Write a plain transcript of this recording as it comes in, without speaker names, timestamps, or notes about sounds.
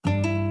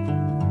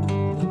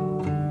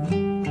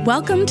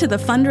Welcome to the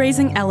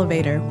Fundraising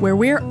Elevator, where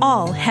we're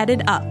all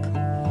headed up.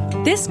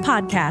 This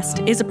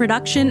podcast is a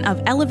production of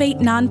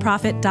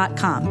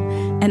ElevateNonprofit.com,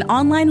 an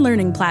online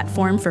learning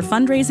platform for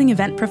fundraising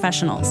event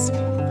professionals.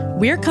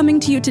 We're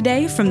coming to you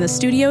today from the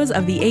studios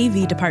of the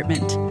AV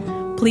department.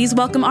 Please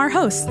welcome our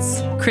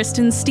hosts,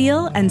 Kristen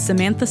Steele and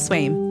Samantha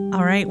Swaim.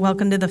 All right,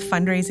 welcome to the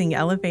Fundraising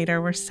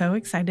Elevator. We're so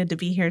excited to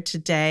be here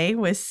today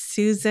with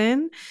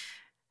Susan.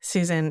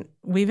 Susan,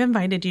 we've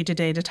invited you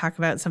today to talk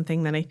about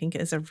something that I think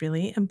is a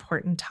really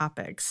important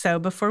topic. So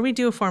before we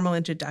do a formal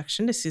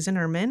introduction to Susan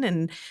Ehrman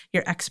and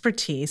your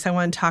expertise, I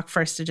want to talk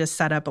first to just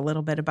set up a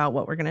little bit about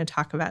what we're going to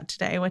talk about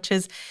today, which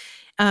is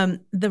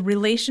the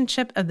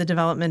relationship of the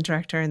development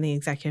director and the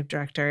executive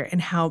director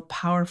and how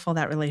powerful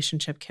that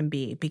relationship can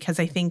be. Because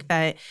I think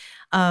that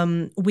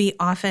we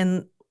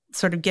often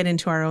sort of get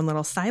into our own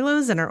little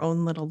silos and our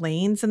own little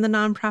lanes in the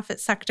nonprofit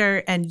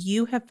sector. And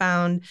you have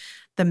found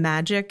the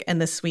magic and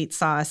the sweet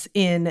sauce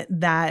in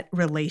that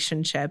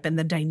relationship and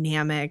the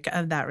dynamic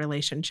of that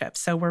relationship.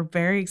 So we're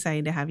very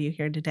excited to have you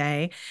here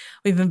today.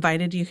 We've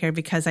invited you here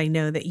because I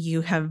know that you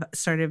have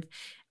sort of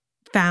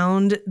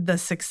found the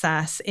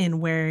success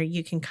in where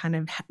you can kind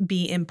of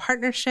be in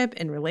partnership,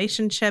 in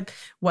relationship,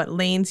 what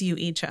lanes you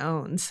each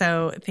own.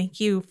 So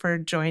thank you for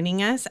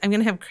joining us. I'm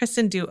going to have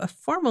Kristen do a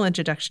formal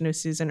introduction of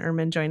Susan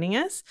Ehrman joining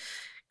us.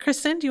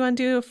 Kristen, do you want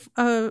to do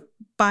a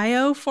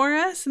bio for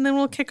us? And then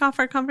we'll kick off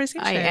our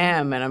conversation. I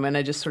am. And I'm going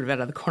to just sort of out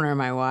of the corner of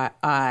my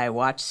eye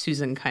watch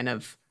Susan kind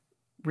of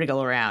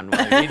wriggle around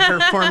while I read her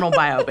formal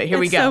bio. But here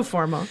we go. So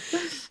formal.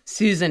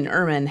 Susan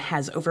Ehrman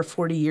has over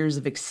 40 years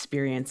of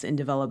experience in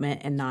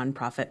development and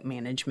nonprofit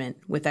management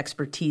with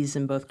expertise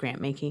in both grant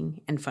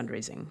making and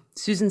fundraising.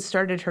 Susan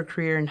started her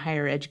career in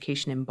higher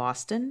education in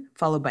Boston,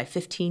 followed by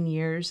 15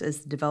 years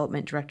as the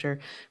development director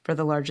for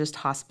the largest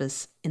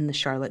hospice in the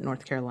Charlotte,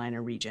 North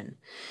Carolina region,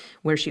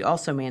 where she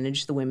also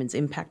managed the Women's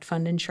Impact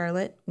Fund in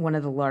Charlotte, one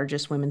of the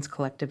largest women's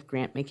collective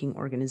grant-making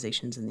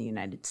organizations in the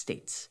United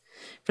States.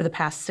 For the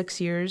past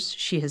 6 years,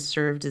 she has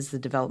served as the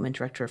development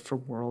director for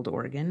World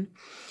Oregon.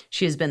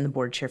 She has been the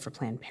board chair for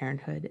Planned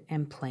Parenthood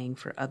and Playing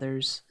for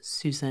Others.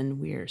 Susan,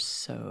 we are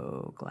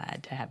so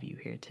glad to have you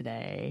here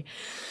today.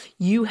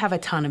 You have a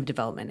ton of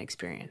development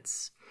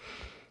experience.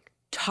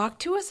 Talk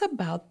to us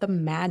about the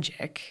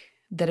magic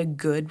that a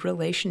good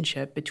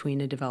relationship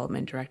between a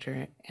development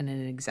director and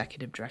an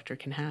executive director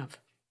can have.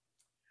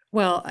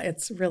 Well,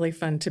 it's really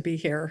fun to be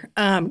here,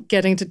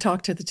 getting to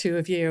talk to the two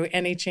of you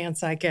any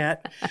chance I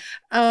get.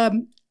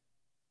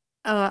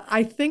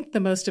 I think the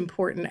most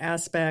important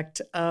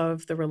aspect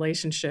of the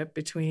relationship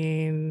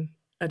between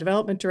a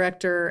development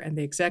director and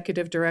the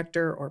executive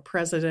director or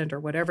president or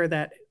whatever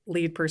that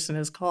lead person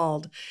is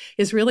called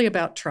is really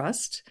about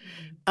trust.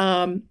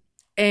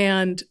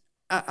 And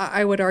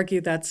I would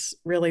argue that's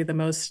really the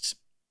most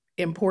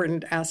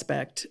important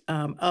aspect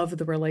of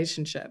the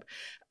relationship.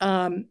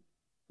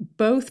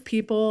 Both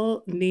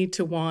people need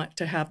to want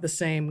to have the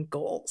same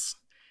goals,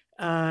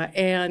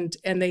 and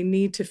they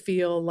need to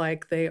feel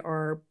like they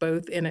are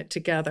both in it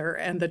together.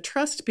 And the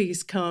trust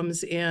piece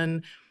comes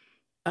in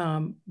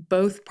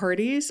both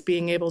parties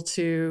being able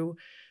to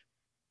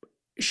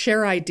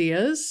share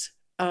ideas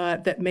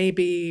that may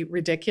be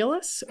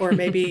ridiculous or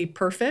may be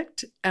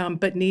perfect,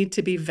 but need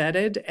to be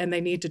vetted, and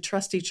they need to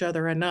trust each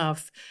other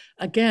enough,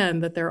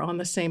 again, that they're on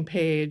the same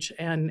page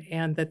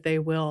and that they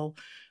will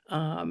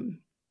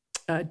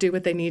do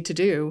what they need to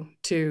do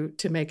to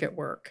make it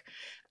work.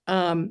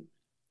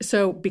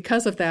 So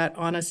because of that,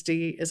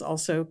 honesty is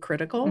also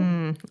critical.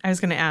 I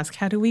was going to ask,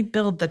 how do we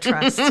build the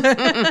trust?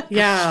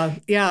 Yeah.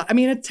 I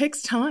mean, it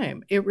takes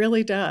time. It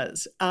really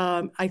does.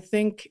 I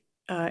think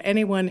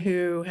anyone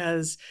who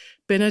has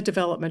been a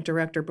development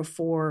director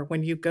before,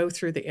 when you go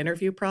through the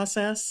interview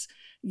process,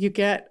 you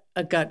get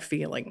a gut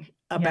feeling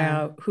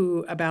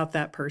about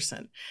that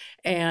person.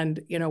 And,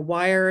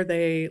 why are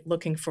they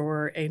looking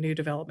for a new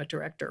development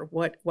director?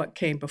 What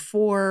came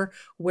before?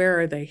 Where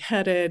are they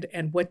headed?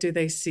 And what do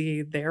they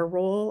see their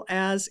role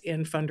as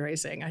in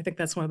fundraising? I think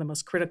that's one of the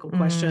most critical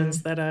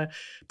questions that a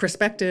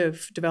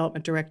prospective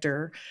development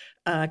director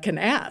can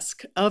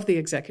ask of the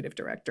executive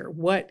director.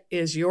 What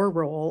is your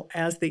role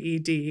as the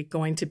ED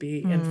going to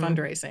be in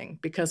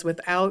fundraising? Because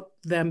without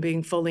them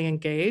being fully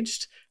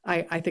engaged,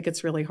 I think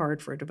it's really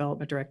hard for a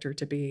development director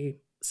to be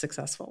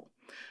successful.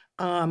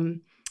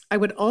 I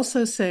would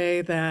also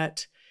say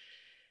that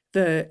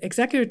the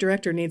executive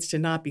director needs to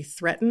not be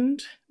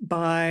threatened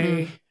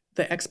by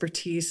the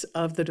expertise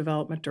of the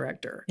development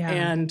director.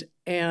 Yeah.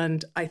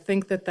 And I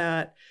think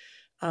that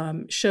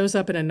shows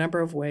up in a number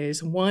of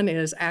ways. One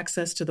is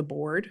access to the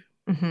board.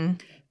 Mm-hmm.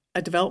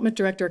 A development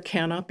director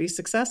cannot be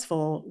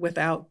successful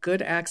without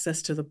good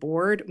access to the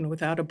board and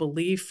without a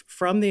belief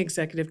from the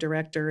executive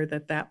director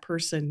that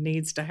person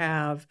needs to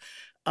have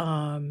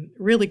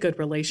really good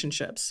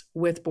relationships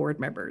with board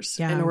members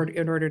in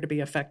order to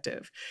be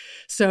effective.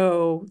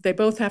 So they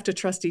both have to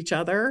trust each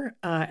other.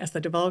 As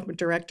the development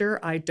director,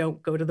 I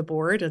don't go to the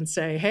board and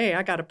say, hey,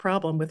 I got a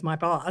problem with my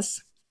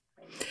boss.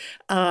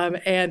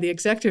 And the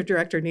executive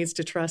director needs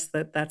to trust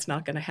that that's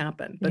not going to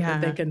happen, but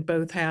that they can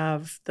both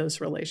have those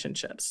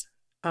relationships.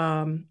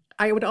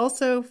 I would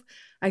also,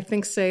 I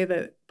think, say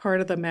that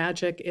part of the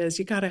magic is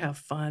you got to have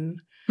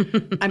fun.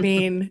 I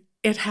mean,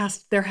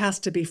 there has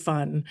to be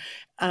fun.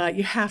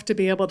 You have to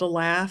be able to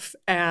laugh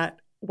at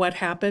what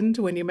happened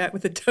when you met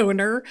with a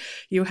donor.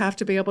 You have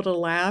to be able to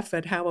laugh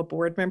at how a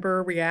board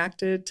member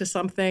reacted to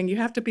something. You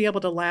have to be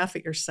able to laugh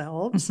at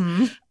yourselves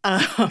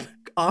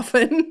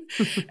often.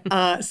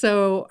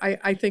 So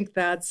I think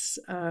that's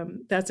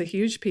a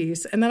huge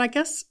piece. And then I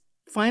guess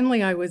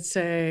finally, I would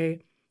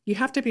say you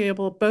have to be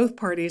both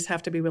parties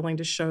have to be willing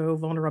to show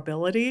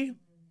vulnerability.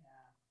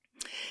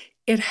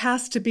 It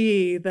has to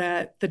be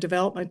that the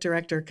development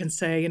director can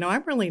say,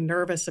 I'm really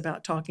nervous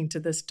about talking to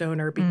this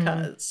donor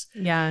because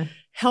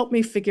help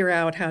me figure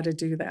out how to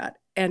do that.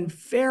 And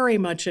very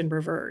much in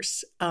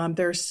reverse.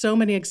 There are so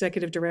many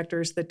executive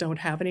directors that don't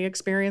have any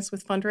experience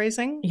with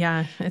fundraising.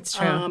 Yeah, it's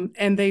true.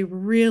 And they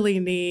really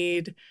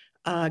need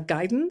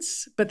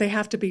guidance, but they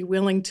have to be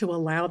willing to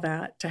allow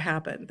that to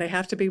happen. They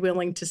have to be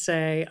willing to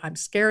say, I'm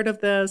scared of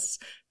this,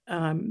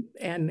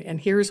 and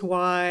here's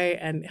why,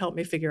 and help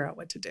me figure out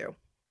what to do.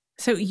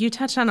 So you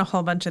touched on a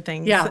whole bunch of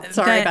things. Yeah,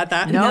 sorry about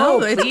that.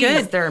 No, it's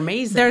good. They're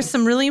amazing. There's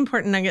some really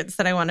important nuggets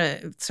that I want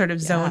to sort of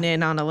zone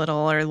in on a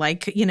little, or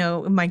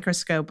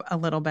microscope a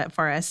little bit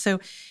for us. So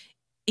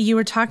you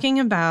were talking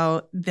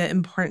about the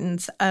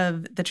importance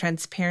of the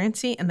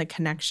transparency and the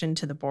connection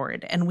to the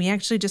board. And we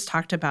actually just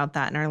talked about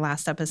that in our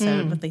last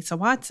episode with Lisa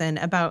Watson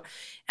about,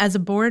 as a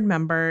board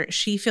member,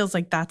 she feels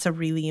like that's a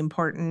really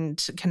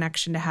important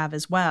connection to have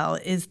as well,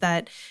 is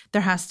that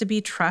there has to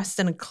be trust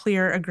and a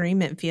clear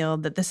agreement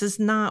field that this is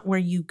not where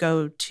you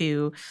go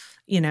to,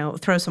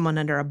 throw someone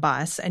under a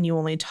bus and you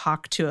only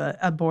talk to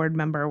a board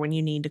member when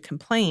you need to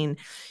complain.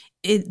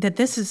 That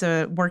this is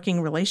a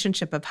working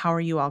relationship of how are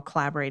you all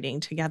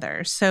collaborating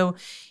together. So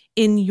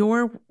in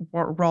your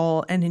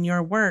role and in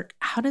your work,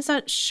 how does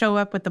that show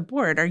up with the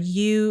board? Are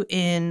you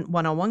in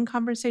one-on-one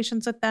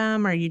conversations with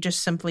them? Are you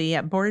just simply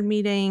at board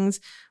meetings?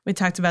 We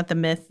talked about the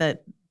myth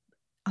that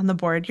on the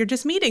board, you're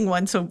just meeting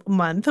once a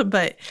month,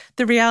 but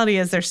the reality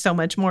is there's so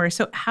much more.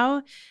 So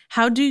how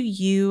do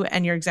you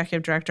and your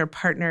executive director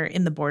partner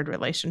in the board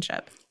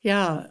relationship?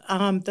 Yeah,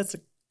 that's a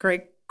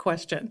great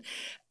question.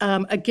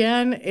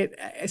 Again,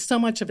 so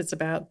much of it's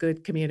about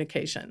good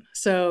communication.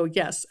 So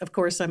yes, of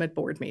course, I'm at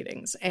board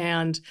meetings,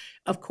 and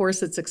of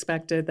course, it's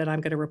expected that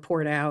I'm going to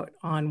report out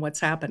on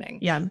what's happening.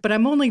 Yeah. But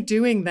I'm only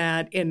doing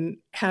that in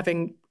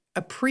having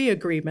a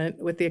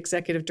pre-agreement with the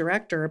executive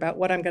director about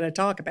what I'm going to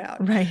talk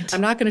about. Right. I'm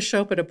not going to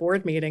show up at a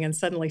board meeting and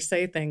suddenly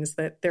say things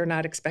that they're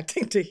not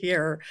expecting to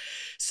hear.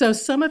 So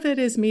some of it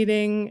is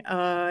meeting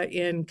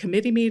in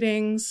committee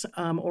meetings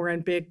or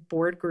in big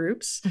board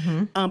groups,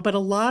 but a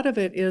lot of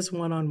it is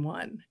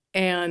one-on-one.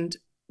 And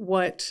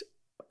what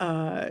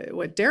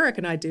Derek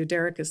and I do,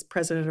 Derek is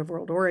president of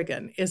World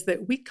Oregon, is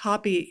that we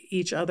copy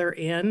each other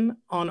in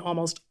on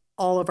almost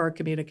all of our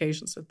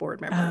communications with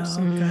board members.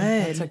 Oh,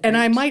 good. And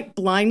I might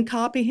blind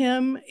copy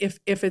him if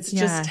it's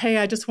just, hey,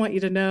 I just want you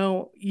to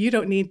know you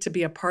don't need to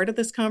be a part of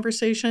this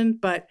conversation,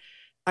 but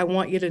I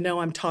want you to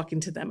know I'm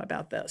talking to them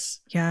about this.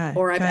 Yeah.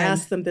 Or I've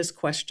asked them this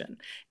question.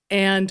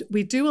 And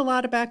we do a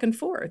lot of back and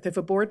forth. If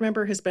a board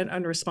member has been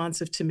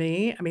unresponsive to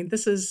me, I mean,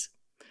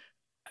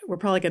 we're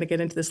probably going to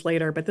get into this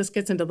later, but this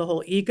gets into the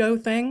whole ego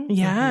thing.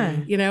 Yeah.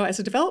 As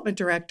a development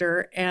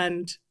director,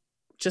 and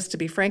just to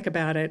be frank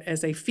about it,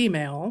 as a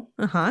female,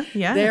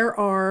 there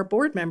are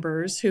board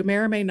members who may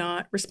or may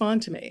not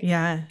respond to me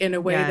in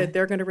a way that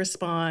they're going to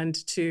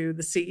respond to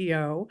the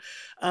CEO,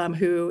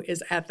 who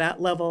is at that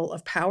level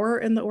of power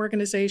in the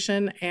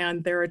organization.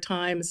 And there are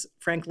times,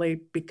 frankly,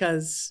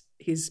 because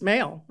he's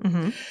male.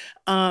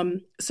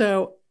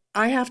 So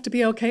I have to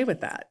be okay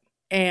with that.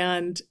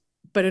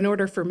 But in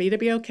order for me to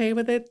be okay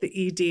with it,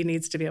 the ED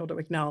needs to be able to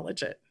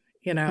acknowledge it.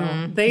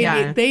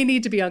 They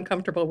need to be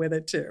uncomfortable with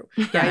it too.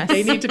 Right? Yes.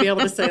 They need to be able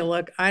to say,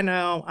 look, I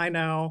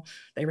know.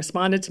 They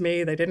responded to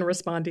me. They didn't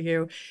respond to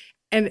you.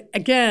 And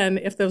again,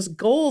 if those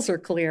goals are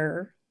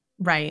clear,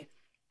 right,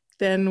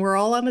 then we're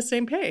all on the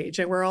same page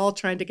and we're all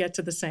trying to get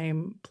to the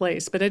same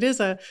place. But it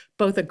is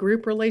both a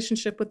group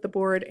relationship with the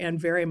board and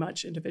very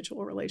much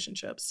individual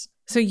relationships.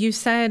 So you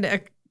said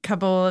a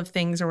couple of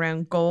things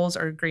around goals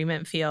or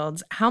agreement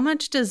fields. How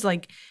much does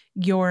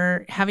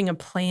your having a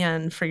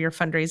plan for your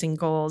fundraising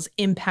goals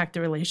impact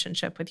the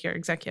relationship with your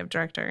executive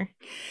director?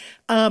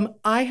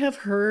 I have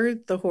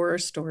heard the horror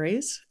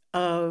stories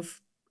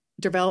of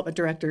development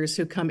directors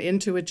who come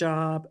into a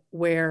job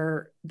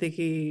where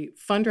the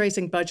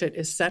fundraising budget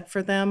is set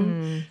for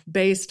them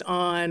based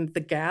on the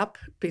gap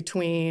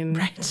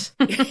between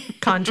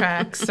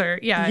contracts or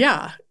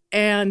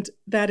And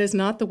that is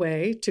not the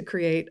way to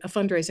create a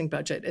fundraising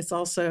budget. It's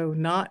also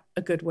not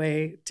a good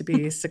way to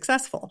be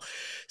successful.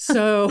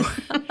 So,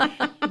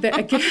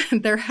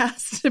 again, there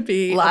has to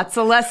be lots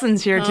of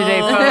lessons here today,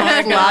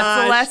 folks.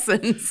 Lots of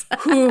lessons.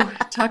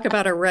 Talk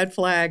about a red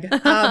flag.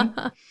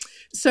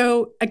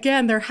 So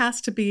again, there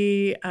has to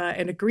be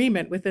an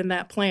agreement within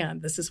that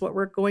plan. This is what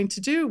we're going to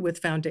do with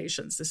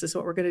foundations. This is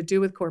what we're going to do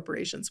with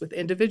corporations, with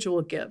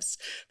individual gifts.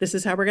 This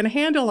is how we're going to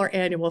handle our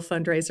annual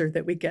fundraiser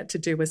that we get to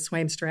do with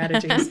Swaim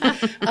Strategies.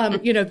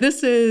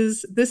 This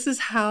is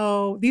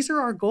how, these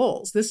are our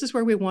goals. This is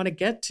where we want to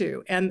get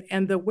to. And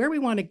where we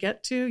want to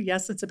get to,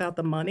 yes, it's about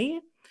the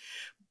money,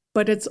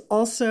 but it's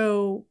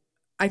also,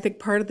 I think,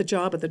 part of the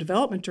job of the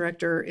development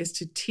director is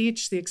to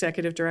teach the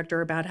executive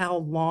director about how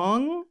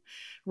long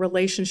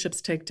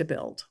relationships take to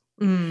build.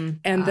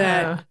 And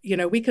that,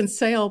 we can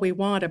say all we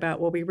want about,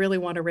 well, we really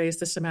want to raise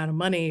this amount of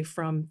money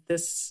from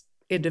this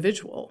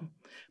individual,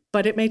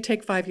 but it may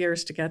take 5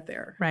 years to get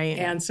there. Right.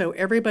 And so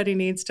everybody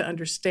needs to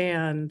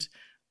understand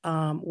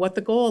what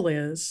the goal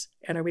is.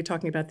 And are we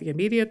talking about the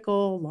immediate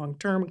goal,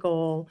 long-term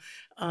goal?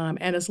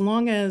 And as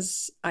long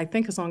as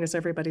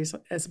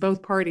as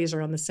both parties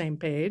are on the same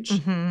page,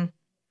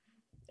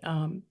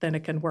 then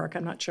it can work.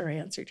 I'm not sure I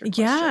answered your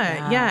question.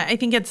 Yeah. I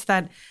think it's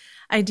that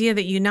idea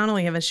that you not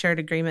only have a shared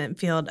agreement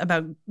field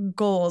about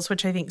goals,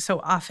 which I think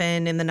so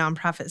often in the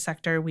nonprofit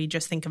sector, we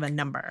just think of a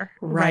number,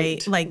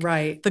 right? Like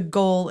the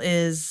goal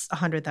is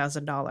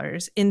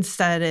 $100,000.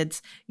 Instead,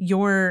 it's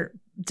you're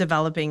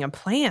developing a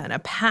plan, a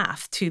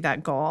path to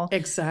that goal.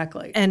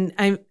 Exactly. And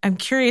I'm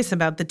curious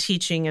about the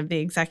teaching of the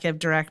executive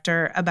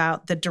director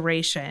about the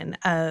duration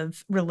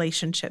of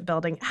relationship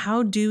building.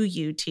 How do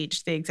you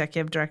teach the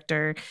executive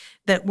director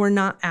that we're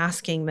not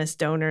asking this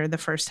donor the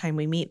first time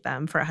we meet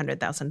them for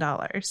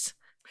 $100,000?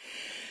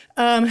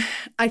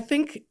 I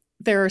think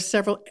there are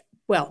several,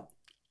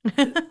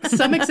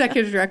 some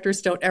executive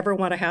directors don't ever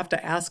want to have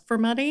to ask for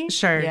money.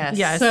 Sure.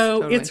 Yes. So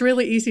totally. It's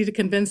really easy to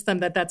convince them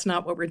that that's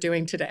not what we're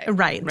doing today.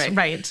 Right.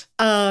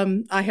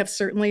 I have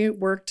certainly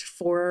worked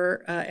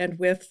for and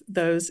with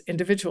those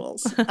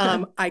individuals.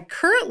 I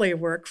currently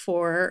work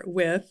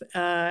with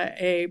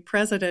a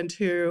president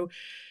who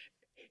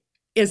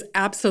is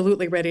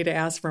absolutely ready to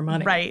ask for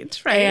money.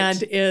 Right.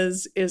 And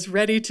is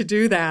ready to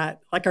do that.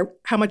 Like,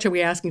 how much are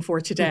we asking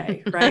for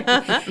today, right?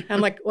 And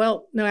I'm like,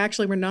 well, no,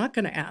 actually, we're not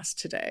going to ask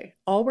today.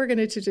 All we're going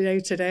to do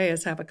today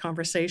is have a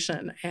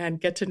conversation and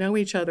get to know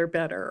each other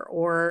better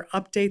or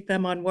update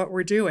them on what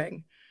we're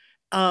doing.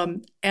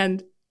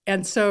 And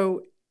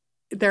so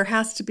there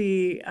has to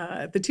be,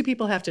 the two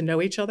people have to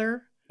know each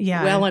other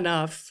well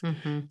enough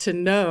to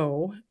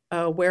know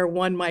where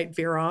one might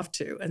veer off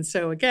to. And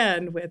so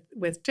again,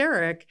 with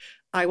Derek,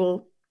 I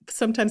will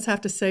sometimes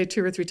have to say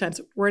 2 or 3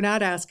 times, we're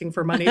not asking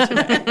for money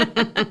today.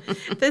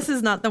 This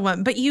is not the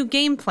one. But you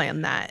game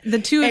plan that. The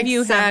two of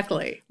you have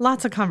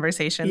lots of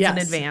conversations in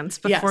advance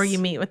before you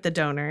meet with the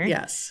donor.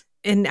 Yes.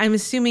 And I'm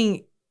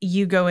assuming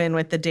you go in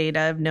with the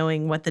data of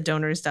knowing what the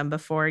donor's done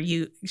before.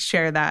 You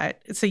share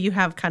that. So you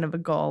have kind of a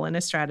goal and a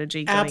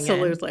strategy going in.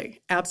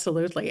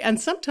 Absolutely. And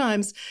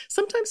sometimes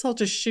I'll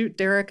just shoot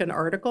Derek an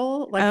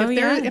article. Like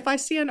if I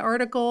see an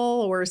article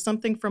or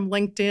something from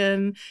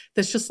LinkedIn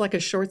that's just like a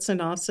short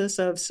synopsis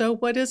of, so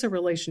what is a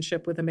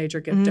relationship with a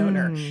major gift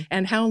donor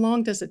and how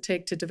long does it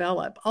take to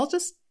develop? I'll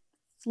just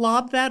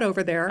lob that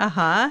over there.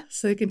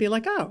 So they can be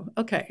like, oh,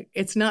 okay.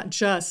 It's not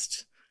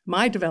just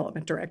my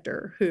development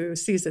director who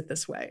sees it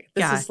this way.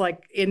 This is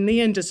like in the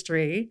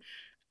industry,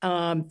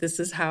 this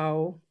is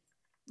how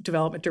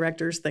development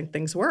directors think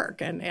things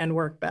work and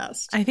work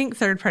best. I think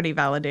third-party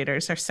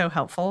validators are so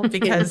helpful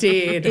because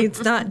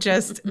it's not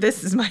just,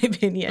 this is my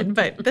opinion,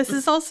 but this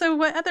is also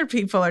what other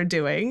people are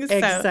doing. So,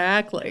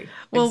 exactly.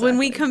 Well, when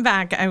we come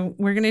back,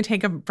 we're going to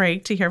take a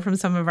break to hear from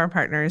some of our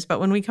partners. But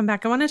when we come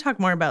back, I want to talk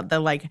more about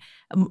the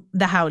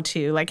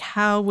how-to. Like,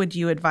 how would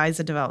you advise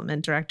a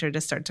development director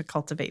to start to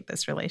cultivate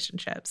this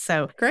relationship?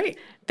 So great.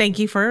 Thank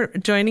you for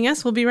joining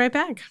us. We'll be right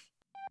back.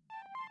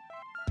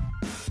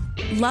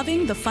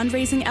 Loving the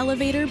fundraising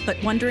elevator,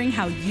 but wondering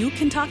how you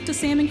can talk to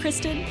Sam and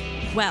Kristen?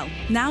 Well,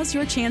 now's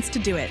your chance to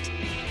do it.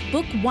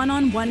 Book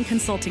one-on-one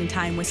consulting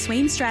time with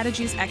Swaim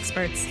Strategies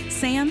experts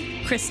Sam,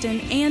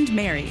 Kristen, and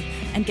Mary,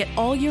 and get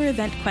all your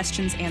event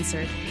questions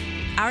answered.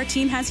 Our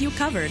team has you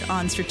covered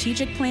on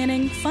strategic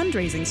planning,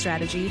 fundraising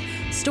strategy,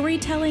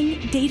 storytelling,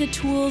 data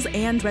tools,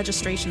 and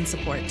registration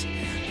support.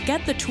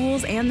 Get the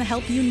tools and the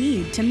help you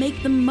need to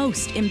make the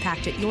most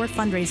impact at your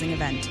fundraising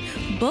event.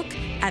 Book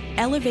at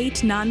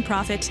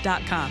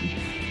elevatenonprofit.com.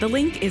 The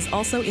link is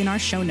also in our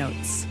show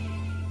notes.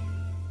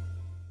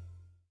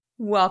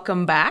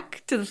 Welcome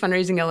back to the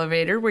Fundraising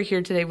Elevator. We're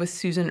here today with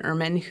Susan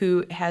Ehrman,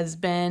 who has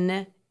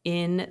been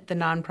in the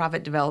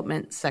nonprofit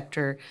development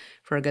sector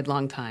for a good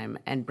long time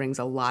and brings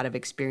a lot of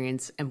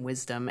experience and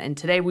wisdom. And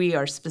today we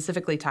are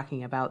specifically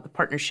talking about the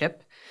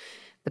partnership,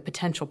 the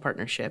potential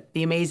partnership,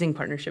 the amazing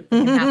partnership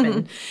that can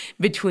happen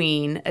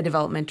between a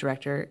development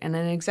director and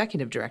an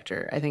executive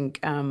director. I think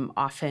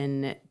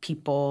often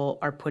people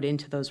are put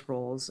into those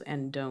roles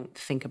and don't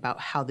think about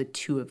how the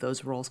two of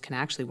those roles can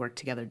actually work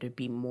together to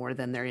be more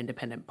than their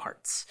independent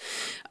parts.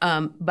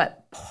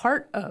 But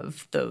part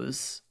of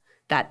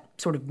that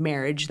sort of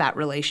marriage, that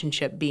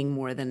relationship being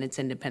more than its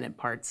independent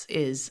parts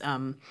is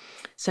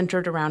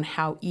centered around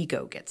how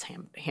ego gets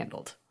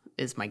handled,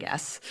 is my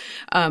guess.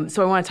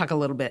 So I want to talk a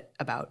little bit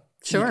about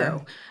Sure.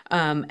 ego.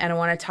 And I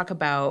want to talk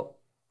about,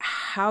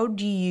 how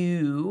do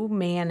you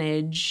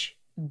manage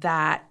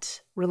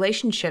that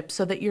relationship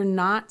so that you're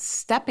not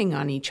stepping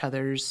on each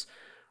other's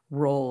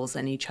roles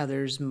and each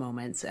other's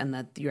moments, and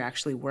that you're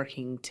actually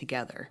working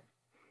together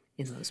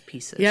in those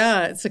pieces?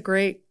 Yeah, it's a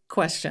great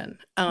question.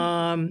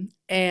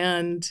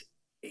 And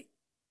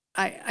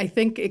I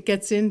think it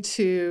gets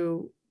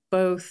into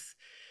both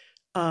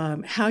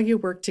how you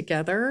work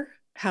together,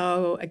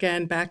 how,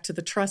 again, back to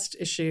the trust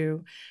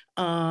issue,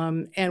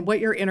 and what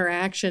your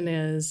interaction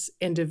is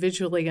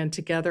individually and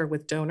together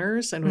with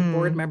donors and with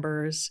board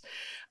members.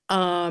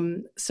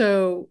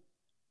 So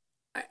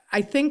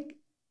I think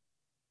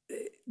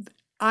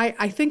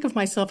I think of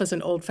myself as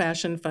an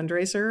old-fashioned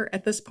fundraiser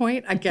at this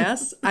point, I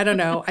guess. I don't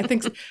know.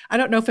 I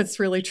don't know if it's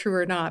really true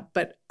or not,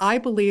 but I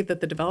believe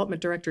that the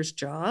development director's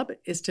job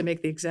is to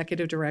make the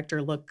executive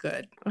director look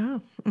good.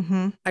 Oh,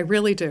 mm-hmm. I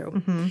really do.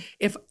 Mm-hmm.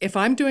 If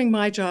I'm doing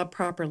my job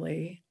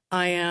properly,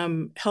 I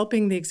am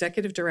helping the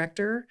executive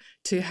director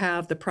to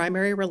have the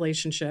primary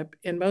relationship,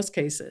 in most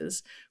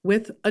cases,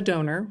 with a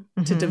donor,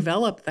 to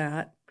develop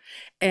that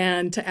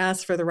and to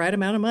ask for the right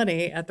amount of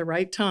money at the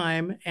right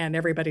time, and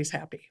everybody's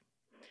happy.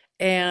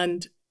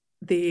 And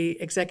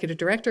the executive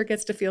director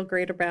gets to feel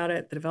great about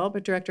it. The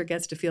development director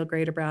gets to feel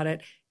great about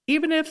it,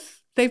 even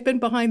if they've been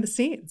behind the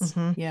scenes.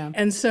 Yeah.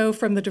 And so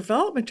from the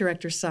development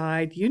director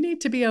side, you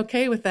need to be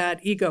okay with that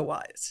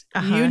ego-wise.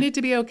 You need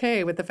to be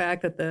okay with the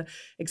fact that the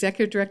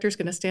executive director is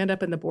going to stand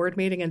up in the board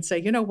meeting and say,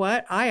 you know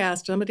what, I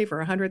asked somebody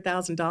for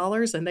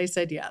 $100,000 and they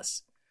said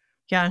yes.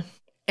 Yeah.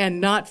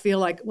 And not feel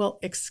like, well,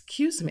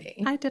 excuse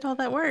me, I did all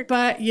that work.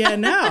 but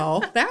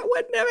that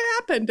wouldn't have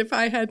happened if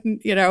I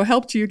hadn't,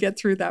 helped you get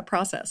through that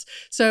process.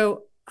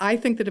 So I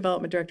think the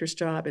development director's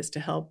job is to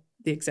help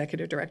the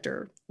executive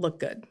director look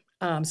good.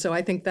 So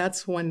I think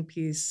that's one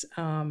piece.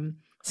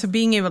 So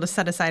being able to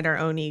set aside our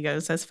own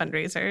egos as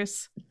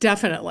fundraisers.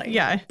 Definitely.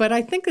 Yeah. But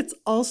I think it's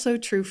also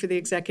true for the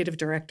executive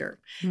director.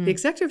 The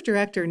executive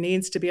director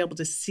needs to be able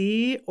to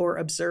see or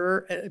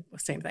observe,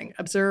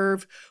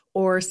 observe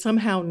or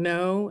somehow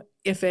know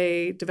if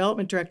a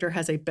development director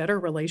has a better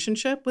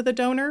relationship with a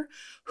donor.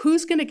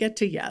 Who's going to get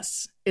to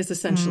yes is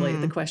essentially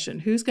the question.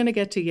 Who's going to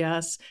get to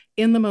yes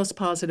in the most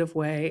positive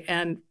way,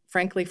 and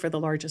frankly, for the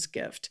largest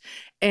gift?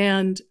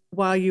 And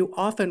while you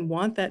often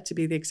want that to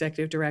be the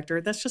executive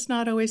director, that's just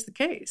not always the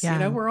case.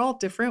 Yeah. We're all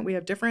different. We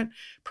have different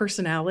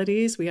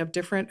personalities. We have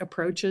different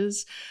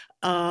approaches.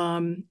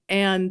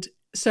 And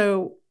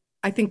so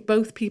I think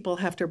both people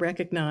have to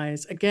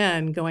recognize,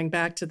 again, going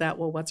back to that,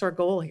 well, what's our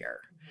goal here?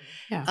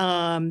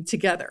 Yeah.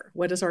 Together.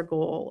 What is our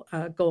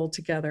goal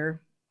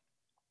together?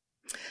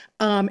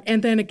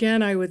 And then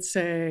again, I would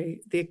say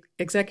the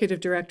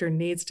executive director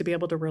needs to be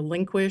able to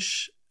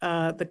relinquish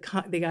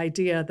the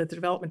idea that the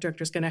development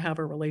director is going to have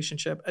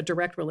a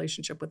direct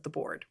relationship with the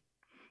board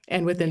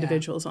and with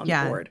individuals on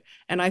the board.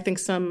 And I think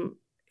some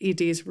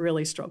EDs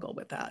really struggle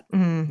with that.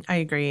 I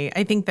agree.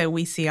 I think that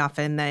we see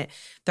often that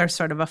there's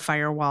sort of a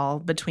firewall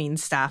between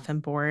staff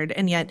and board.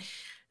 And yet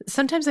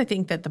sometimes I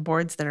think that the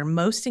boards that are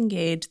most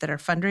engaged, that are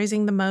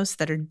fundraising the most,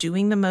 that are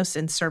doing the most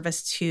in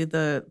service to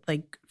the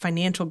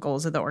financial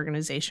goals of the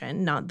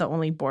organization, not the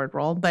only board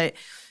role, but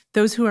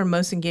those who are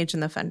most engaged in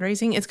the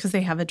fundraising, it's because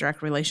they have a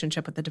direct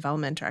relationship with the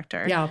development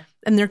director. Yeah.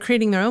 And they're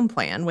creating their own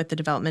plan with the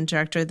development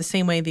director, the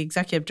same way the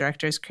executive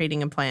director is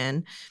creating a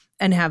plan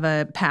and have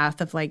a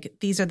path of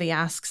these are the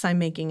asks I'm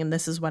making and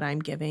this is what I'm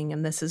giving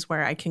and this is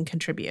where I can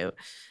contribute.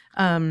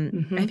 I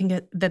think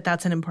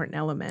that's an important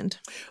element.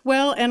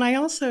 Well, and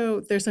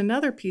there's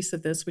another piece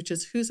of this, which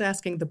is who's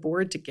asking the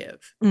board to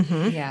give.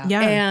 Yeah.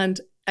 And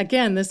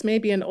again, this may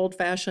be an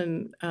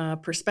old-fashioned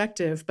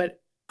perspective, but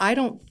I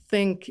don't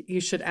think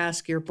you should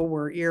ask your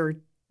board,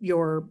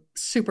 your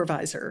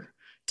supervisor,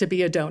 to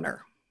be a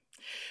donor.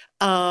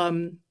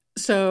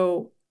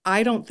 So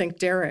I don't think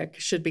Derek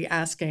should be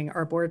asking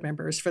our board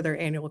members for their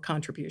annual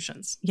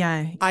contributions.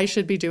 Yeah. I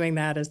should be doing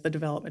that as the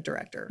development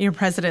director. Your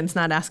president's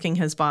not asking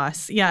his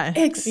boss. Yeah.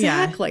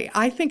 Exactly. Yeah.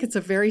 I think it's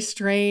a very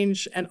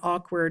strange and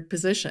awkward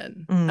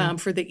position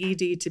for the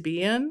ED to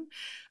be in.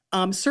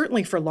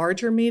 Certainly for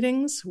larger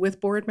meetings with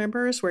board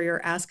members where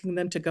you're asking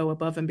them to go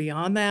above and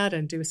beyond that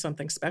and do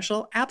something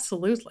special.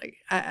 Absolutely.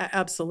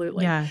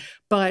 Absolutely. Yeah.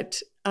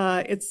 But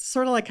it's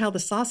sort of like how the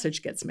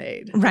sausage gets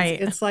made. Right.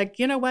 It's like,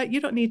 you know what?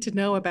 You don't need to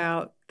know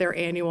about their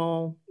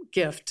annual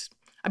gift.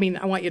 I mean,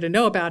 I want you to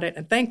know about it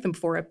and thank them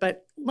for it,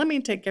 but let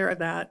me take care of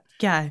that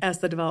as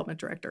the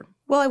development director.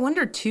 Well, I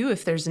wonder, too,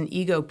 if there's an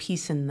ego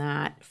piece in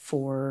that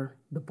for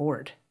the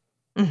board.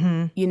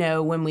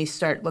 When we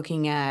start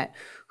looking at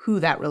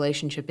who that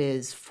relationship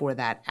is for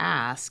that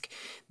ask,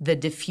 the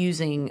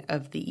diffusing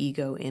of the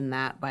ego in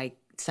that by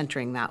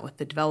centering that with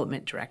the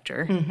development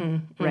director,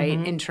 right?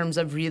 In terms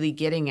of really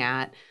getting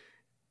at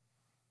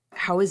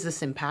how is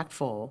this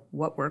impactful?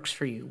 What works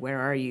for you? Where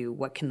are you?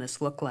 What can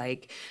this look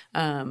like?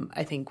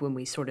 I think when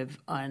we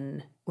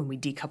when we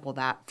decouple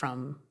that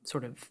from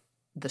sort of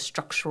the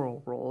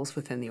structural roles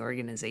within the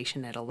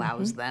organization, it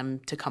allows them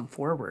to come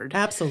forward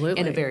Absolutely.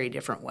 in a very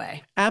different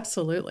way.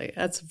 Absolutely.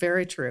 That's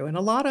very true. And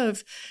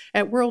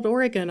at World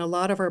Oregon, a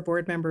lot of our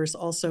board members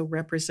also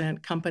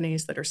represent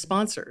companies that are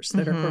sponsors,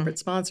 that are corporate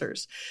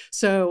sponsors.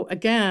 So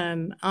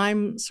again,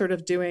 I'm sort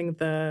of doing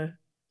the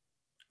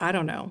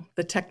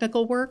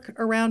technical work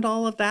around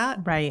all of that.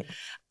 Right.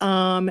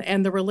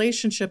 And the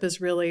relationship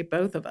is really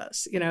both of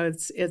us.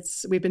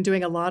 We've been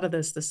doing a lot of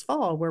this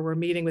fall where we're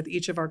meeting with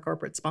each of our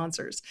corporate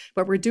sponsors,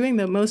 but we're doing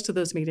most of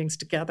those meetings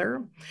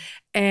together.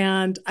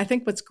 And I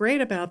think what's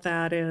great about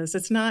that is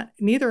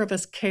neither of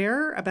us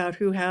care about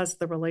who has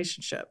the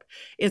relationship.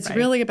 It's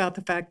really about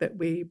the fact that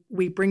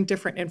we bring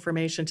different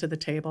information to the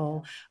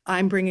table.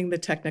 I'm bringing the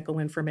technical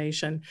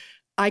information.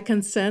 I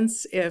can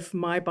sense if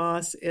my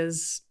boss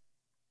is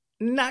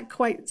not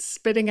quite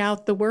spitting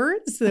out the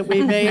words that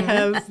we may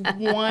have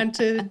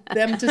wanted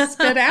them to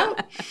spit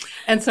out.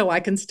 And so I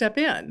can step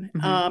in.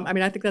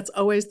 I think that's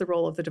always the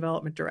role of the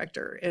development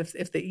director.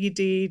 If the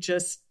ED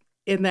just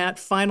in that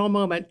final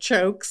moment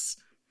chokes,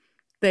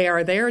 they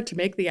are there to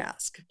make the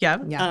ask. Yeah.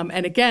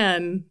 And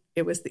again,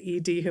 it was the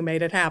ED who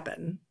made it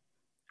happen.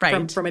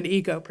 Right. From an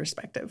ego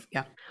perspective.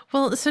 Yeah.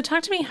 Well, so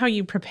talk to me how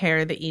you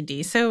prepare the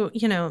ED. So,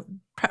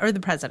 or the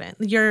president,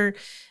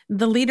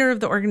 the leader of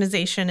the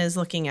organization is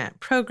looking at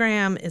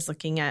program, is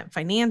looking at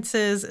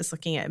finances, is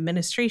looking at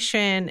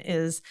administration,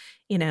 is,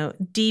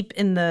 deep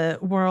in the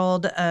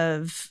world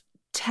of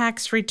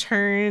tax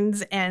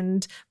returns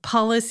and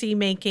policy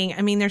making.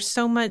 I mean, there's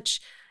so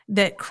much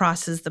that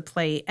crosses the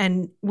plate.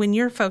 And when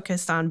you're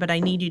focused on, but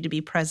I need you to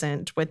be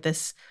present with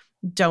this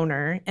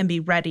donor and be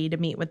ready to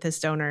meet with this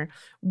donor,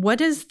 what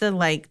is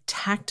the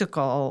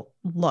tactical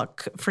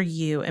look for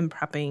you in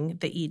prepping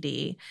the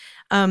ED?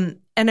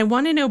 And I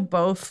want to know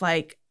both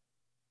an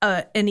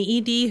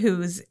ED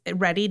who's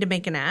ready to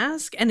make an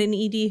ask and an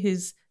ED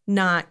who's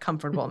not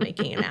comfortable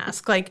making an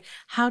ask.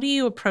 How do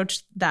you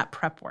approach that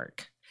prep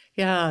work?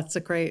 Yeah, it's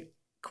a great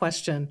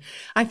question.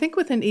 I think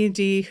with an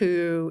ED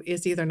who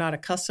is either not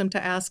accustomed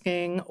to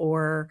asking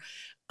or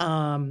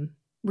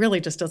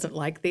really just doesn't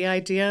like the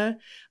idea,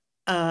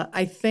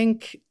 I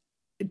think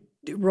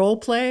role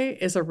play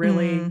is a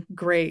really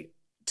great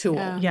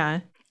tool.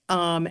 Yeah.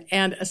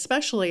 And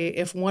especially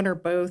if one or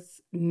both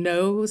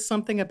know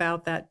something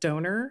about that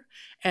donor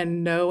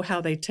and know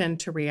how they tend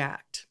to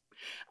react,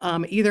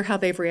 either how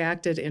they've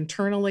reacted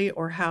internally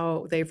or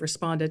how they've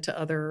responded to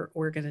other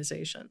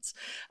organizations.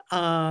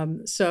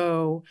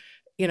 So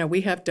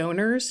we have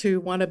donors who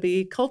want to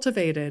be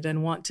cultivated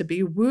and want to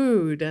be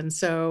wooed. And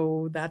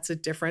so that's a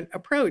different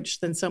approach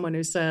than someone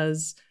who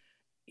says,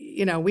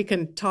 we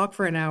can talk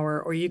for an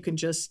hour or you can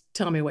just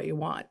tell me what you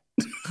want.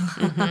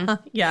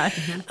 Yeah.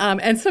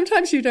 And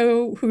sometimes you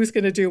know who's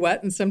going to do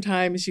what and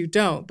sometimes you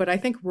don't. But I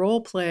think role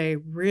play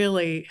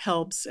really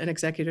helps an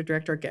executive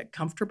director get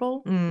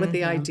comfortable with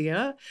the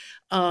idea.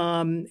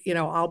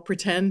 I'll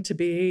pretend to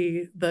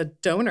be the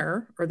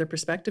donor or the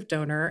prospective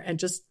donor and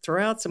just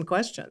throw out some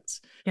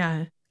questions.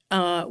 Yeah.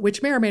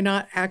 Which may or may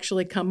not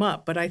actually come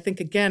up. But I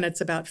think, again,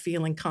 it's about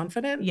feeling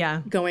confident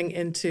going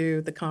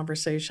into the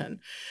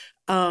conversation.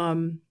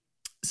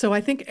 So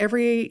I think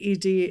every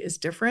ED is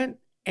different.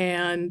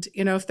 And,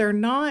 if they're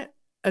not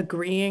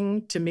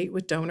agreeing to meet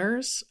with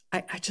donors,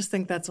 I just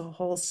think that's a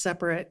whole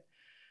separate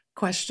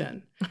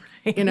question.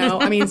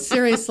 Right.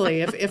 Seriously,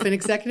 if an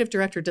executive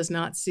director does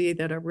not see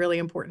that a really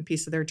important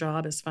piece of their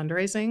job is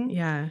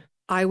fundraising,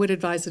 I would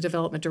advise the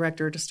development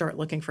director to start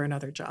looking for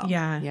another job.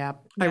 Yeah.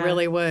 I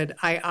really would.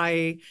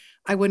 I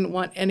wouldn't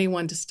want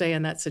anyone to stay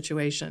in that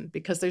situation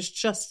because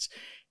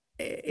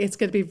it's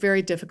going to be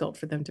very difficult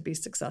for them to be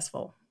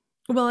successful.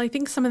 Well, I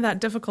think some of that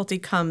difficulty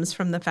comes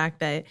from the fact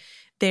that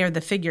they are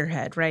the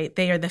figurehead, right?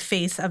 They are the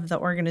face of the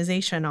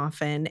organization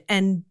often,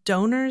 and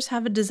donors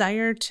have a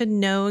desire to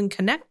know and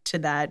connect to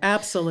that.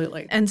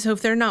 Absolutely. And so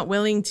if they're not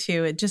willing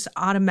to, it just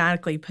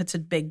automatically puts a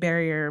big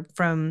barrier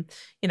from,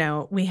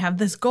 we have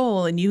this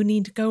goal and you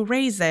need to go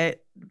raise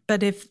it.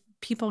 But if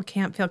people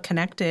can't feel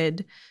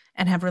connected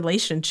and have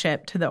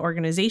relationship to the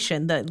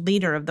organization, the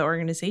leader of the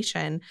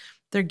organization,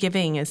 their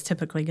giving is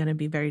typically going to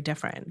be very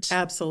different.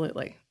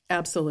 Absolutely.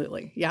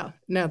 Yeah.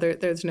 No,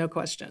 there's no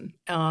question.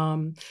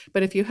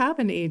 But if you have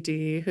an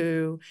ED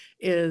who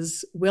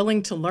is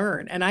willing to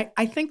learn, and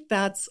I think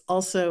that's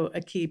also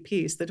a key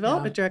piece, the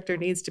development director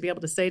needs to be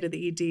able to say to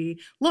the ED,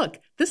 look,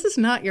 this is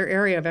not your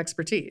area of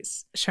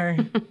expertise. Sure.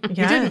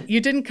 Yeah. You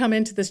didn't come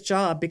into this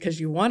job because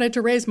you wanted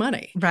to raise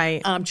money.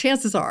 Right.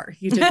 Chances are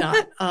you did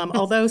not.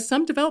 Although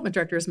some development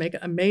directors make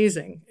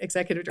amazing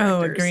executive directors.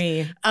 Oh,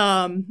 agree.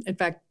 In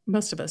fact,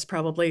 most of us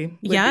probably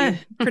would be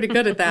pretty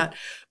good at that.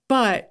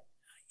 But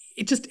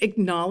just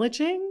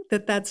acknowledging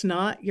that that's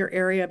not your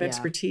area of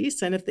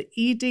expertise. And if the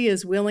ED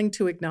is willing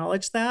to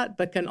acknowledge that,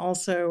 but can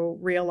also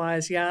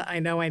realize, I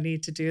know I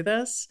need to do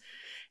this,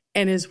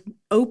 and is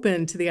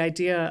open to the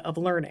idea of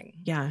learning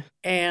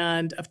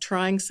and of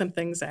trying some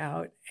things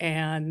out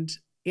and,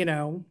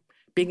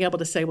 being able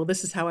to say, well,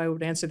 this is how I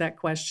would answer that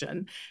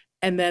question.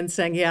 and then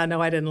saying, yeah,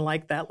 no, I didn't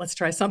like that. Let's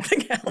try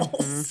something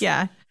else.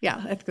 Yeah. Yeah,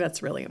 I think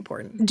that's really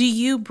important. Do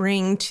you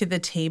bring to the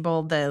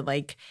table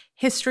the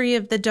history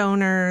of the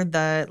donor,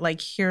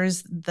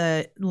 here's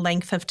the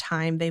length of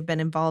time they've been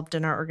involved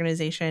in our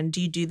organization?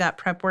 Do you do that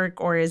prep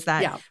work, or is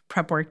that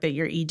prep work that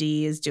your ED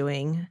is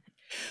doing?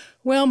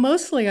 Well,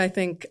 mostly I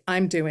think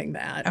I'm doing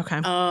that.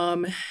 Okay.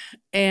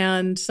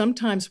 And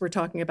sometimes we're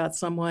talking about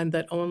someone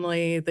that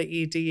only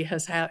the ED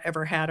has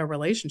ever had a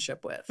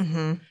relationship with.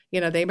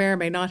 They may or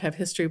may not have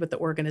history with the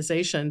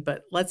organization,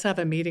 but let's have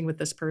a meeting with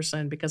this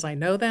person because I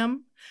know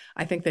them.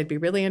 I think they'd be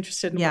really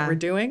interested in what we're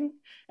doing,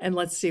 and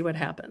let's see what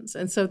happens.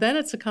 And so then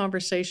it's a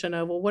conversation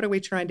of, well, what are we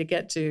trying to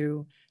get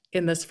to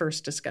in this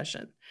first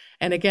discussion?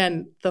 And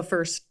again, the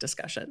first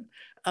discussion.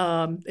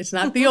 It's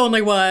not the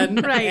only one,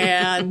 right.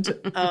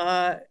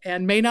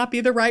 and may not be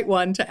the right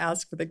one to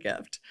ask for the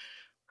gift.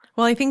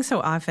 Well, I think so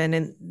often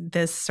in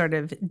this sort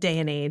of day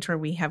and age where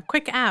we have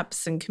quick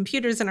apps and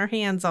computers in our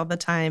hands all the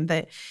time,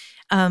 that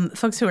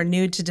folks who are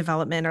new to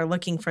development are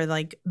looking for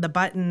the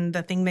button,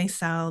 the thing they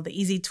sell, the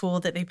easy tool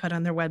that they put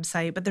on their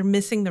website, but they're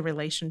missing the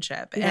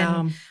relationship.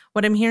 Yeah. And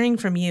what I'm hearing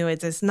from you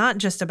is it's not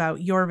just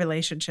about your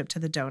relationship to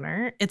the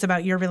donor. It's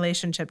about your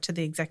relationship to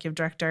the executive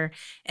director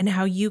and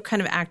how you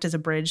kind of act as a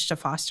bridge to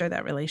foster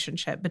that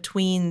relationship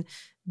between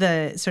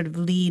the sort of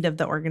lead of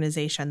the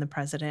organization, the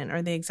president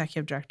or the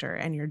executive director,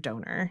 and your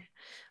donor,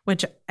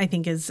 which I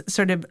think is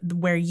sort of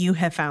where you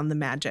have found the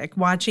magic.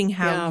 Watching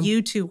how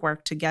you two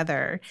work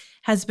together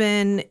has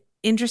been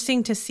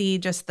interesting to see,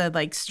 just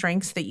the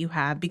strengths that you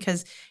have,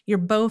 because you're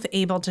both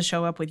able to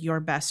show up with your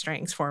best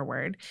strengths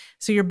forward.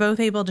 So you're both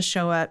able to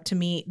show up to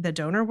meet the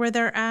donor where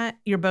they're at.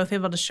 You're both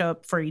able to show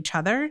up for each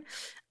other,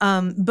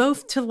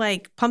 both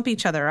to pump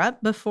each other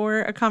up before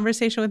a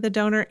conversation with the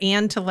donor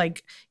and to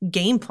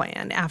game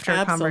plan after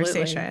a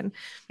conversation.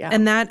 Yeah.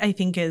 And that I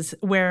think is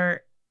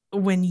where,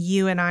 when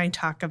you and I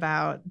talk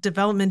about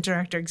development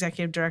director,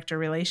 executive director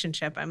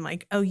relationship, I'm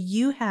like, oh,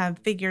 you have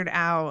figured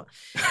out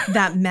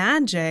that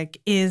magic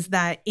is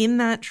that in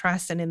that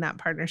trust and in that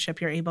partnership,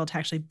 you're able to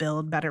actually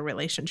build better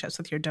relationships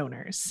with your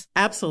donors.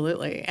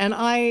 Absolutely. And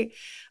I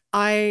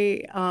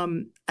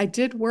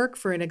did work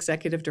for an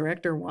executive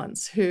director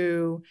once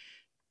who,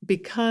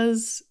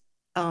 because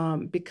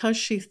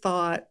she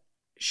thought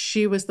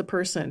she was the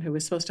person who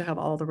was supposed to have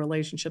all the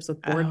relationships with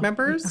board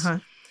members,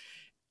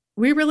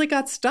 we really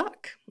got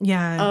stuck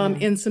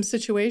in some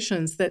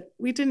situations that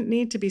we didn't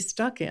need to be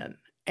stuck in.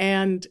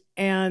 And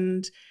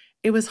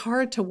it was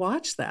hard to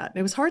watch that.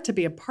 It was hard to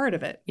be a part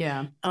of it.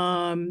 Yeah.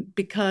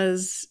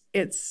 Because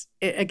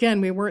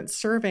again, we weren't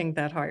serving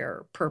that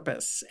higher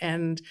purpose,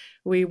 and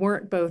we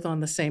weren't both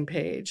on the same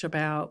page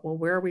about, well,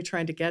 where are we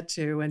trying to get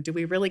to? And do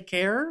we really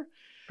care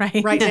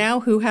right now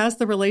who has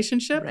the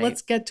relationship? Right.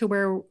 Let's get to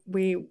where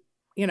we,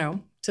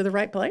 to the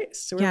right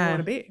place, to where we want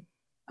to be.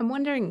 I'm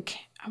wondering,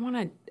 I want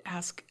to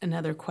ask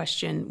another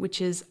question,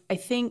 which is, I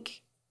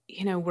think,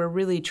 we're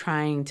really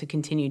trying to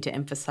continue to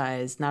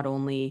emphasize not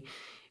only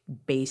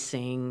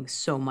basing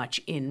so much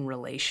in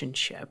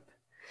relationship,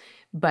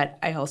 but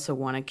I also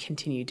want to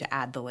continue to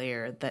add the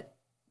layer that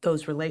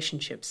those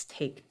relationships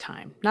take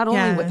time, not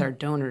only with our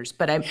donors,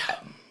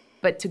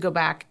 but to go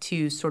back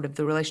to sort of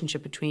the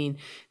relationship between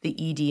the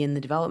ED and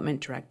the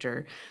development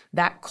director,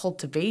 that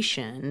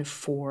cultivation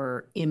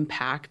for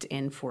impact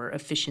and for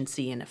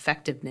efficiency and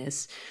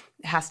effectiveness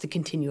has to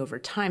continue over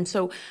time.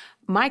 So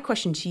my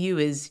question to you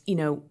is,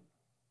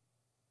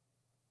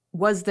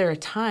 was there a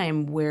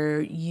time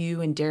where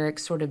you and Derek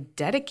sort of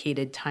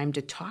dedicated time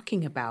to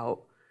talking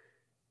about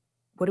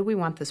what do we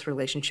want this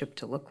relationship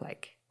to look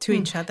like? To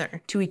each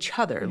other. To each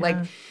other.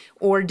 Yeah.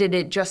 Or did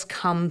it just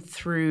come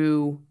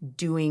through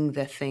doing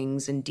the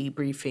things and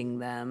debriefing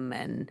them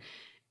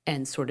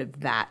and sort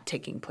of that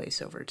taking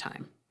place over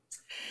time?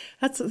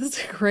 That's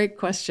a great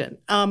question.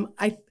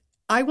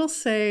 I will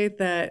say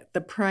that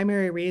the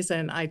primary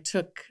reason I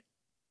took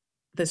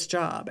this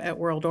job at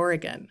World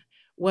Oregon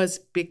was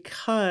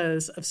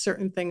because of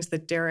certain things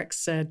that Derek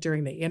said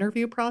during the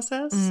interview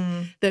process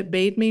that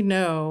made me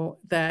know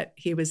that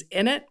he was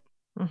in it.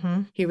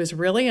 Mm-hmm. He was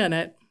really in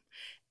it.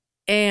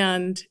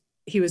 And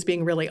he was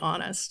being really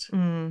honest.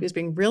 He was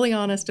being really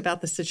honest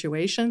about the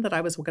situation that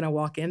I was going to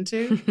walk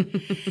into.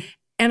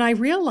 And I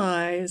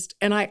realized,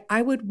 and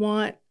I would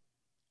want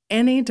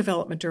any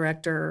development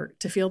director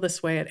to feel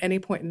this way at any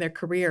point in their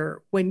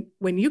career. When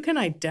you can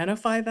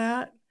identify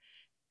that,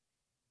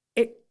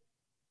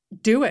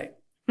 do it.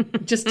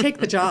 Just take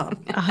the job.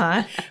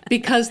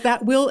 Because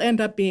that will end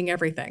up being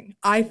everything,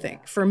 I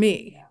think, for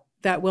me.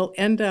 That will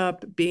end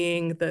up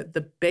being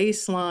the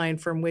baseline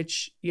from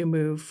which you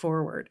move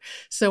forward.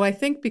 So I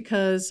think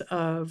because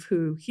of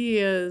who he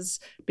is,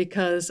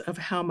 because of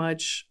how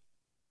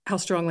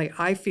strongly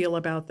I feel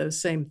about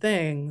those same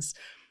things,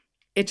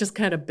 it just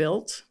kind of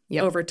built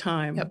over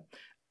time. Yep.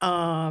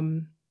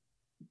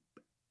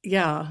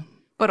 Yeah.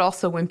 But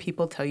also when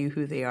people tell you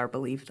who they are,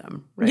 believe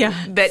them, right?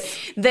 Yeah.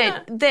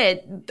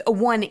 That a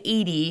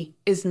 180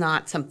 is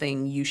not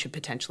something you should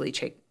potentially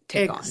take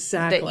take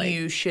exactly. on. That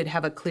you should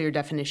have a clear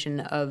definition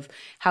of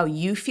how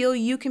you feel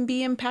you can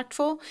be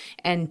impactful,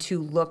 and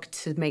to look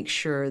to make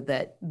sure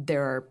that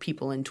there are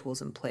people and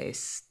tools in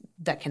place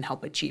that can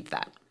help achieve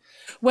that.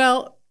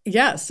 Well,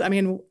 yes. I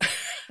mean,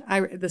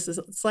 this is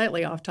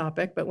slightly off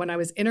topic, but when I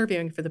was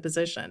interviewing for the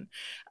position,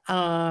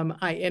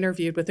 I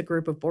interviewed with a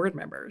group of board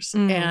members.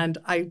 And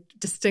I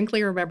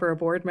distinctly remember a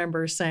board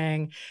member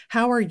saying,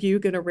 "How are you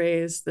going to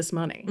raise this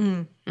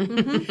money?"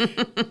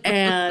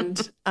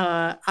 And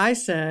I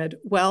said,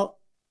 well,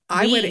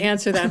 I would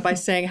answer that by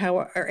saying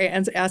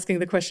asking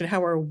the question,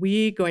 how are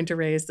we going to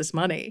raise this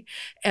money?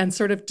 And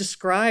sort of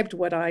described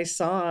what I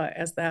saw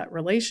as that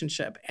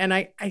relationship. And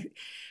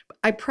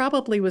I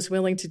probably was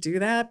willing to do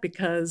that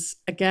because,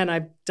 again,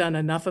 I've done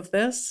enough of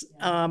this.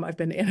 I've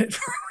been in it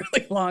for a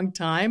really long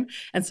time.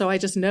 And so I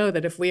just know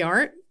that if we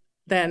aren't,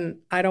 then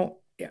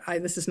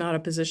this is not a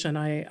position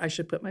I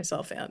should put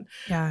myself in.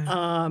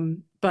 Yeah.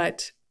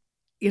 But,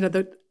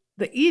 the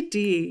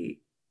ED,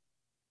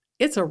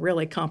 it's a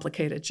really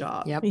complicated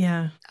job. Yep.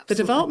 Yeah. The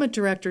development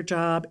director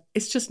job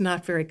is just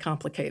not very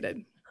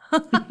complicated.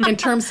 In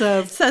terms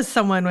of... Says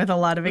someone with a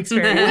lot of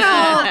experience.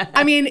 Well,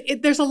 I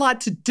mean, there's a lot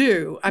to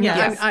do. I mean,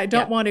 Yes. I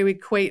don't want to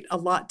equate a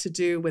lot to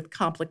do with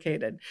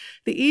complicated.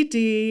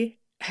 The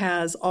ED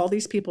has all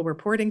these people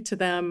reporting to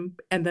them,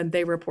 and then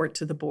they report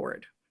to the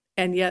board.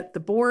 And yet the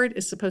board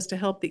is supposed to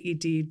help the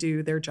ED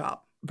do their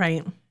job.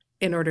 Right.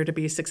 In order to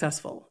be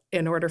successful,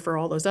 in order for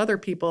all those other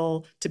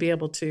people to be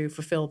able to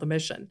fulfill the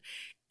mission.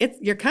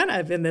 You're kind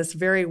of in this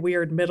very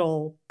weird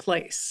middle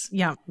place.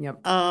 Yeah. Yep.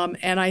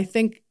 And I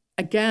think,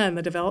 again,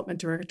 the development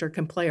director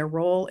can play a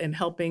role in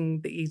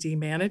helping the ED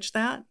manage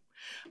that.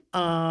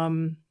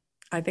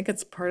 I think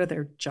it's part of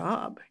their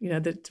job,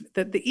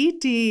 that the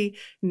ED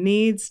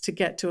needs to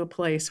get to a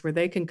place where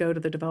they can go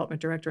to the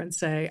development director and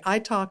say, I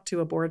talked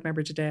to a board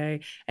member today,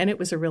 and it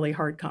was a really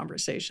hard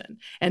conversation.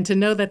 And to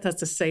know that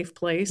that's a safe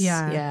place,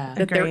 that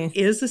agree. there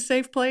is a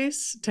safe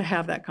place to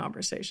have that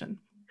conversation.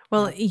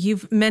 Well,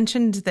 you've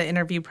mentioned the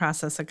interview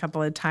process a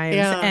couple of times,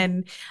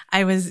 and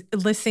I was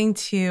listening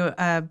to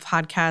a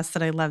podcast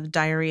that I love,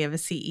 Diary of a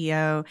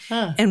CEO,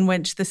 in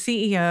which the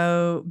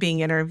CEO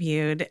being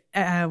interviewed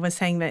was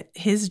saying that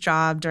his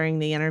job during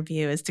the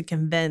interview is to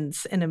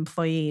convince an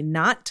employee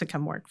not to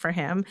come work for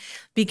him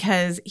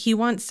because he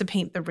wants to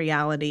paint the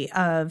reality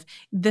of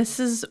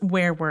this is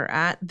where we're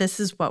at, this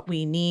is what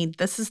we need,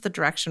 this is the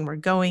direction we're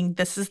going,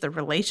 this is the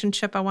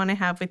relationship I want to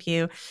have with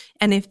you.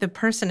 And if the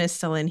person is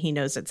still in, he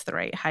knows it's the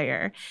right hire.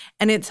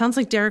 And it sounds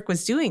like Derek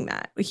was doing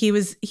that. He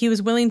was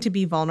willing to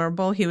be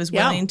vulnerable. He was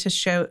willing to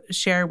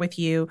share with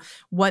you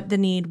what the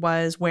need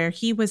was, where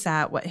he was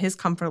at, what his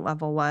comfort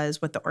level was,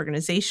 what the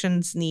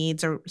organization's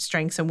needs or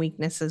strengths and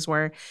weaknesses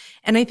were.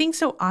 And I think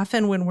so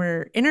often when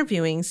we're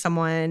interviewing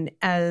someone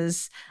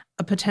as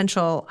a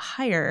potential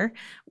hire,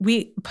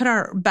 we put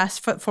our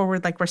best foot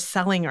forward like we're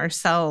selling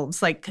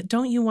ourselves. Like,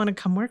 don't you want to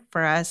come work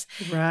for us?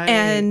 Right.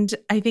 And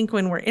I think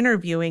when we're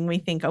interviewing, we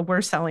think, oh,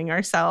 we're selling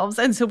ourselves.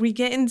 And so we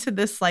get into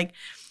this like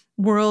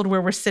world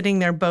where we're sitting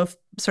there both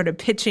sort of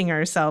pitching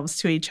ourselves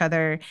to each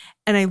other.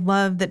 And I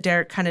love that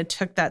Derek kind of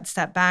took that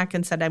step back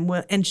and said,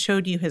 and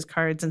showed you his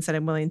cards and said,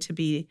 I'm willing to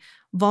be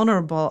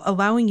vulnerable,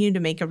 allowing you to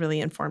make a really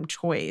informed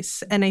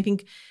choice. And I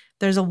think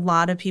there's a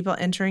lot of people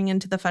entering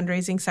into the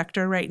fundraising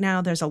sector right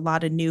now. There's a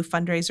lot of new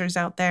fundraisers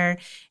out there.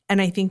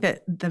 And I think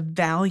that the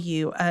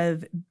value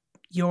of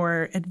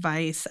your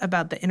advice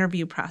about the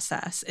interview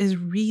process is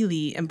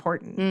really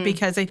important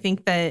because I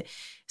think that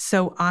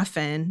so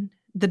often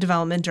the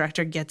development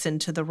director gets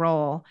into the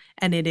role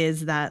and it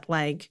is that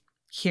like,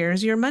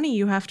 here's your money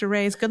you have to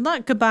raise. Good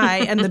luck.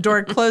 Goodbye. And the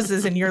door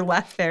closes and you're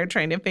left there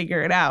trying to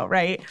figure it out.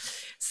 Right.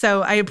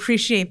 So I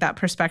appreciate that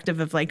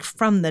perspective of like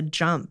from the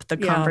jump, the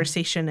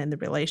conversation and the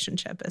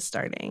relationship is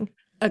starting.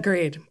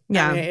 Agreed.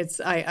 Yeah. I mean,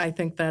 I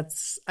think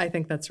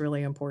that's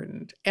really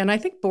important. And I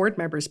think board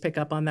members pick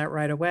up on that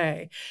right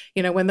away.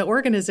 When the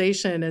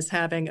organization is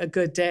having a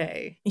good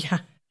day. Yeah.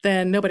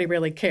 Then nobody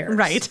really cares.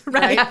 Right.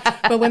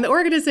 But when the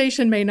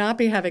organization may not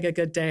be having a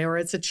good day or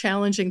it's a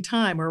challenging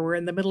time or we're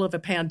in the middle of a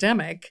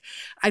pandemic,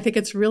 I think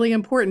it's really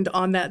important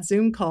on that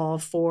Zoom call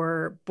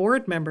for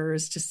board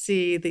members to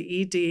see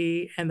the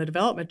ED and the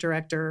development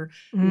director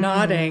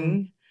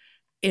nodding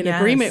in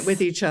agreement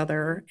with each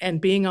other and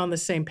being on the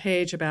same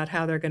page about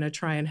how they're going to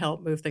try and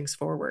help move things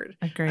forward.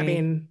 Agreed. I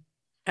mean,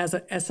 as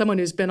someone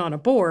who's been on a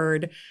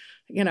board,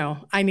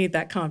 I need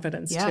that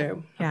confidence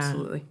too. Yeah.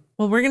 Absolutely.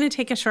 Well, we're going to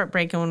take a short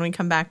break, and when we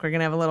come back, we're going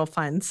to have a little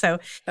fun. So,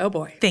 oh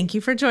boy. Thank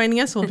you for joining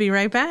us. We'll be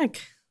right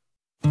back.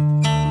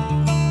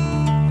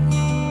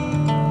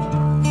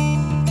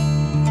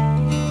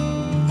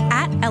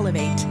 At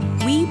Elevate,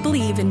 we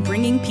believe in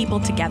bringing people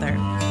together.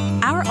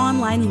 Our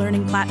online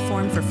learning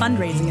platform for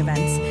fundraising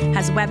events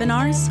has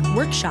webinars,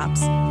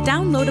 workshops,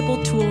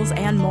 downloadable tools,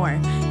 and more,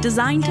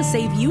 designed to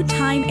save you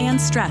time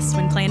and stress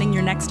when planning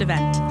your next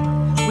event.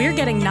 We're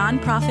getting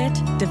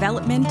nonprofit,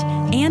 development,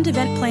 and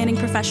event planning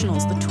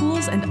professionals the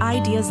tools and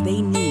ideas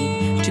they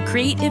need to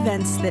create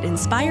events that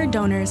inspire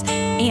donors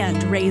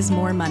and raise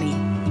more money.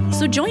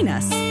 So join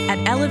us at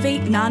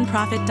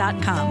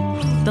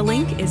elevatenonprofit.com. The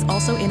link is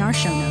also in our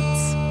show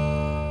notes.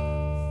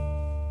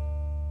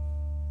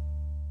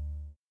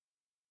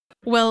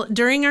 Well,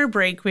 during our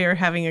break, we were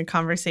having a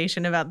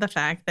conversation about the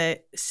fact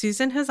that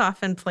Susan has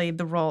often played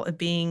the role of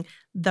being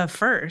the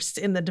first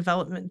in the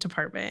development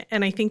department.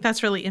 And I think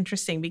that's really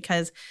interesting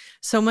because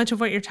so much of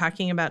what you're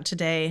talking about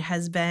today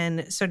has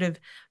been sort of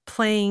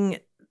playing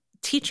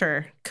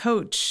teacher,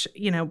 coach,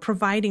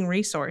 providing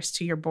resource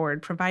to your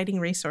board, providing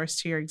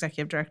resource to your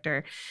executive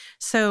director.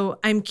 So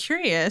I'm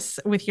curious,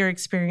 with your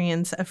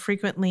experience of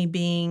frequently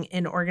being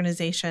in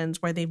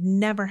organizations where they've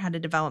never had a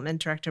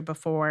development director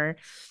before,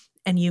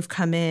 and you've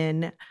come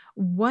in,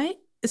 what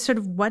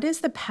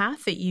is the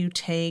path that you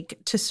take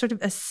to sort of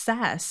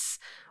assess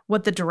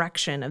what the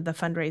direction of the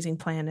fundraising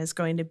plan is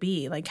going to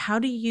be? Like, how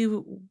do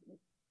you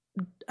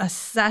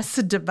assess,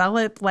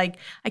 develop? Like,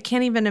 I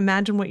can't even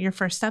imagine what your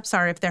first steps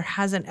are if there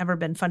hasn't ever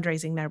been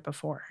fundraising there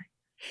before.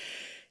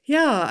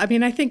 Yeah, I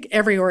mean, I think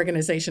every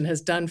organization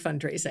has done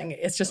fundraising.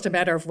 It's just a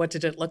matter of what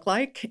did it look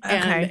like.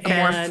 Okay,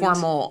 a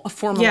more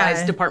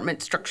formalized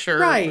department structure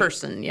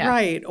person. Yeah.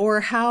 Right. Or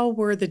how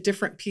were the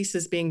different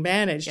pieces being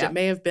managed? Yeah. It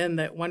may have been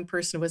that one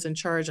person was in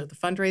charge of the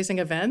fundraising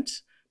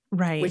event,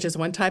 right, which is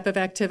one type of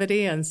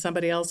activity, and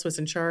somebody else was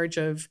in charge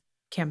of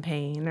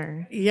campaign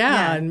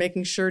and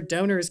making sure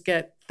donors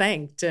get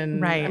thanked.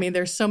 And I mean,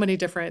 there's so many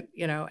different,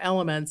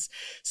 elements.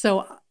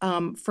 So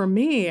for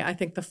me, I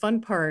think the fun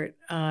part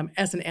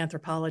as an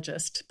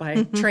anthropologist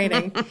by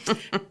training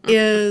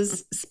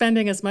is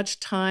spending as much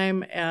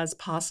time as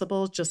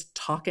possible just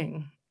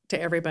talking to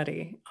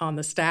everybody on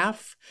the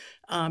staff,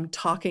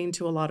 talking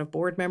to a lot of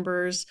board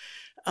members,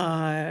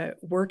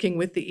 working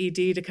with the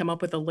ED to come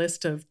up with a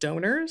list of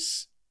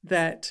donors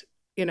that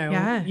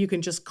you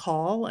can just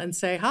call and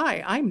say,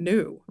 hi, I'm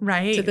new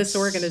to this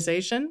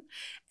organization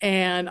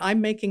and I'm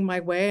making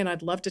my way and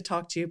I'd love to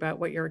talk to you about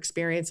what your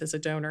experience as a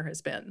donor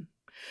has been.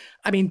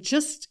 I mean,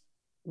 just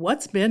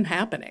what's been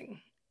happening.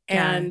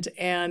 And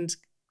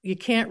you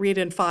can't read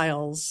in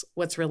files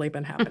what's really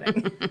been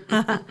happening.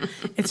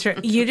 It's true.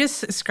 You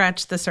just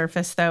scratched the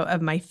surface, though,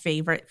 of my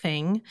favorite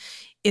thing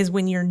is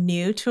when you're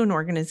new to an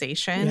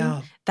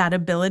organization, that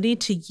ability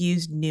to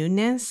use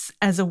newness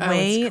as a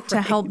way to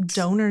help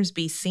donors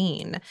be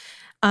seen.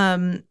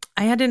 I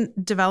had a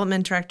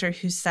development director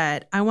who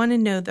said, I want to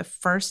know the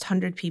first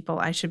 100 people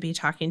I should be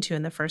talking to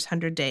in the first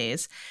 100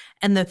 days.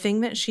 And the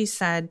thing that she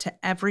said to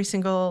every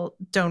single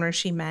donor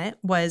she met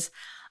was,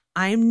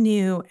 I'm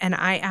new and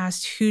I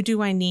asked, who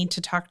do I need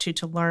to talk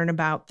to learn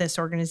about this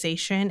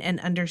organization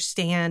and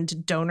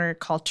understand donor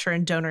culture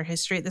and donor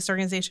history at this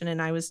organization?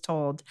 And I was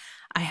told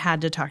I had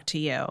to talk to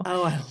you.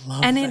 Oh, I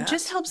love and that. And it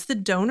just helps the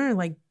donor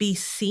be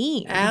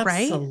seen,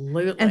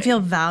 Absolutely. Right? And feel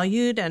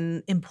valued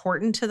and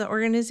important to the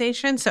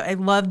organization. So I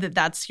love that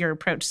that's your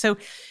approach. So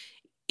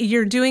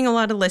you're doing a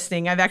lot of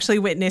listening. I've actually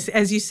witnessed,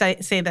 as you say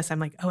this, I'm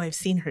like, oh, I've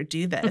seen her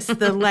do this.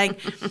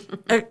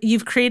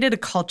 You've created a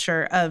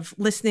culture of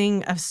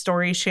listening, of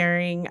story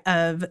sharing,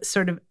 of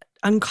sort of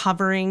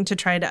uncovering to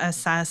try to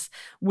assess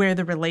where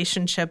the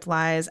relationship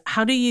lies.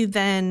 How do you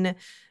then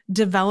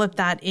develop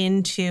that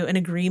into an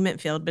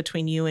agreement field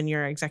between you and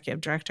your executive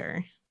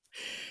director?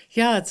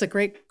 Yeah, it's a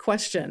great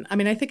question. I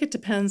mean, I think it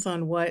depends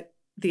on what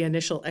the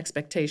initial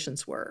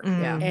expectations were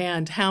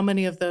and how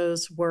many of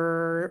those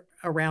were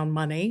around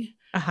money.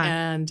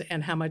 And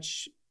how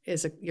much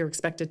you're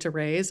expected to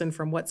raise and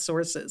from what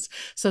sources.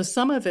 So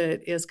some of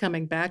it is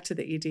coming back to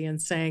the ED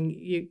and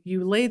saying,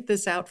 you laid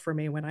this out for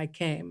me when I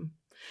came.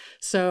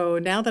 So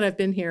now that I've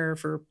been here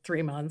for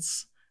 3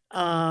 months,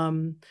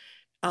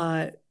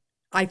 I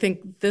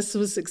think this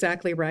was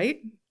exactly right.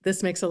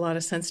 This makes a lot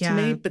of sense to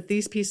me. But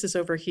these pieces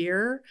over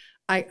here,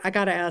 I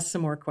got to ask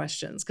some more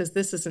questions because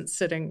this isn't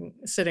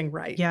sitting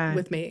right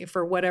with me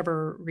for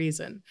whatever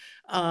reason.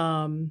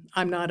 I'm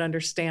not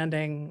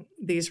understanding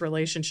these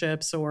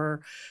relationships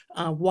or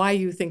why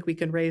you think we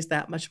can raise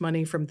that much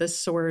money from this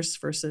source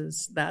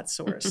versus that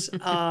source.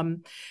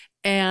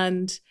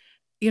 And,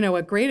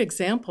 a great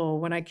example,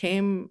 when I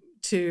came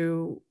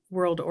to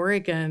World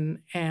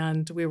Oregon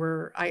and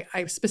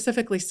I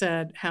specifically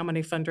said, how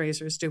many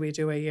fundraisers do we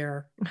do a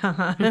year?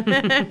 How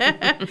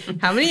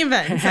many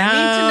events?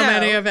 How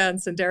many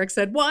events? And Derek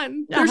said,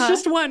 one. There's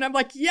just one. I'm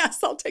like,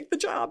 yes, I'll take the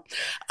job.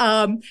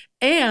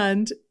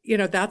 And,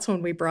 that's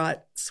when we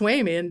brought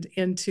Swaim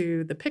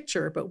into the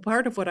picture. But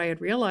part of what I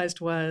had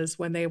realized was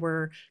when they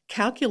were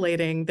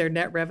calculating their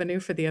net revenue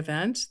for the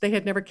event, they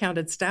had never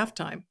counted staff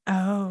time.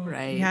 Oh,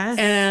 right. Yes.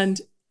 And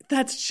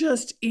that's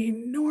just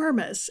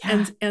enormous.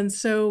 Yeah. And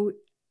so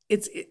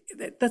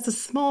that's a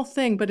small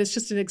thing, but it's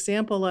just an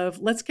example of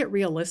let's get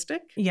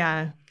realistic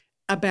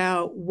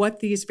about what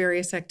these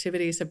various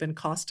activities have been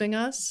costing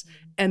us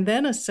and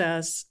then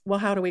assess, well,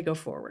 how do we go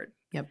forward?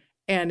 Yep.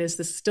 And is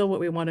this still what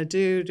we want to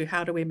do?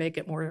 How do we make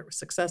it more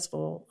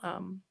successful?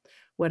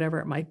 Whatever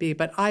it might be.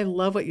 But I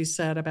love what you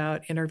said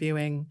about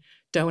interviewing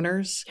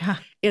donors. Yeah.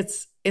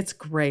 It's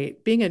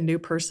great. Being a new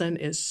person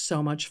is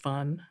so much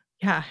fun.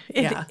 Yeah,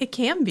 it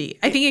can be.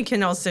 I think it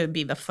can also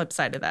be the flip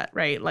side of that,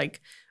 right?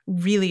 Like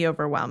really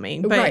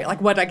overwhelming. But, right,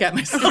 like what I get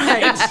myself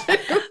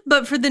into.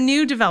 But for the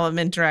new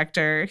development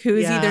director who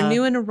is either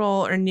new in a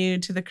role or new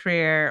to the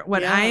career,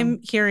 what I'm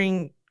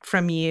hearing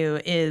from you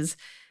is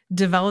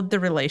develop the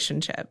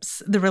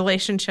relationships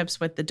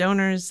with the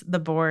donors, the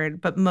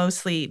board, but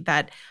mostly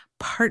that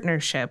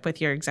partnership with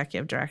your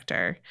executive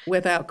director.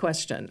 Without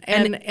question.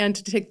 And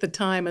to take the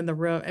time in the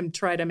room and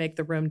try to make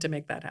the room to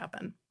make that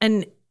happen.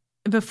 And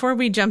before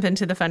we jump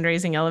into the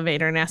fundraising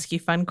elevator and ask you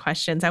fun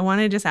questions, I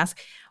want to just ask,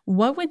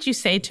 what would you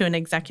say to an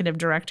executive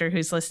director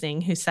who's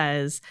listening who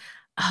says,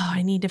 oh,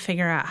 I need to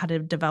figure out how to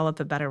develop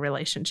a better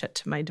relationship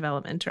to my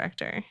development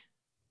director?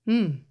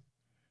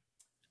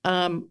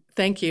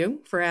 Thank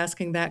you for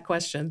asking that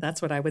question.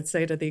 That's what I would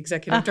say to the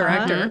executive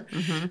director.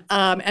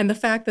 And the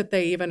fact that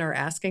they even are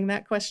asking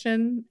that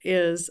question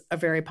is a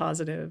very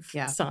positive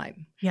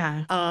sign.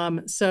 Yeah.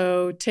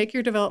 So take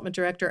your development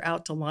director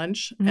out to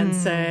lunch and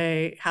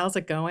say, how's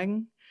it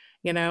going?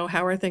 You know,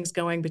 how are things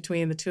going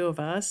between the two of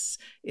us?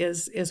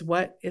 Is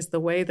the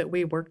way that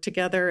we work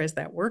together? Is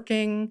that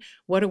working?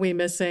 What are we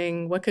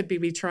missing? What could we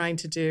be trying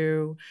to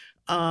do?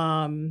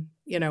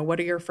 You know, what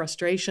are your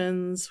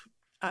frustrations?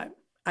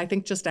 I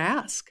think just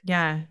ask.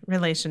 Yeah,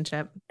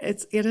 relationship.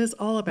 It is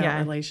all about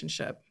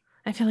relationship.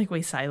 I feel like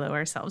we silo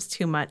ourselves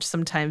too much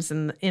sometimes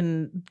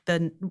in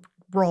the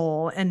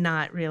role and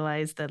not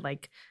realize the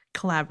like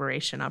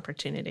collaboration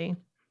opportunity.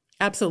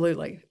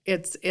 Absolutely.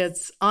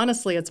 It's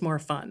honestly, it's more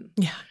fun.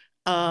 Yeah.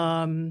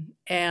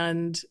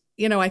 And,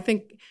 you know, I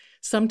think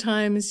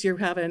sometimes you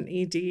have an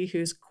ED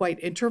who's quite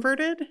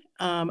introverted,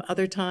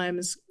 other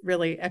times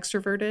really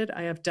extroverted.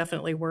 I have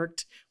definitely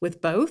worked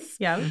with both.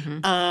 Yeah.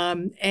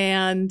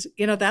 And,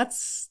 you know,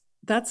 that's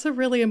a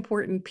really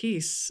important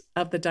piece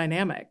of the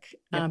dynamic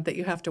that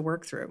you have to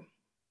work through.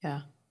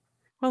 Yeah.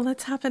 Well,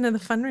 let's hop into the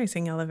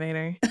fundraising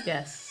elevator.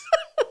 Yes.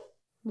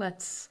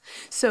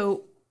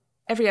 So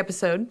every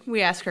episode,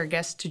 we ask our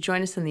guests to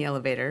join us in the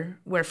elevator,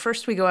 where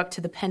first we go up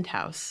to the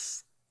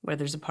penthouse, where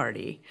there's a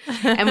party,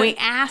 and we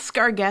ask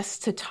our guests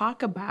to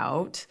talk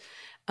about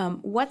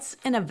what's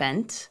an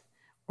event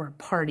or a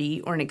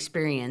party or an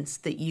experience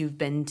that you've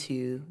been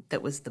to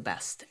that was the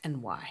best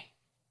and why.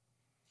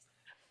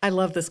 I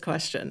love this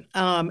question.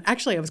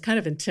 Actually, I was kind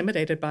of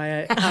intimidated by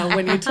it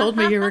when you told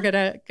me you were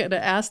gonna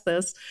ask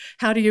this.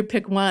 How do you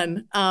pick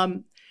one?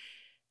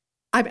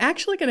 I'm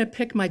actually going to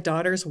pick my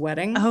daughter's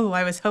wedding. Oh,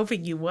 I was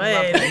hoping you would.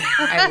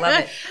 I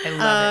love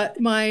it.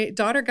 My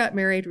daughter got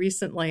married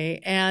recently.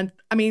 And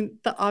I mean,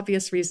 the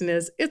obvious reason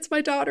is it's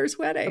my daughter's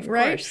wedding,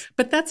 right?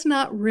 But that's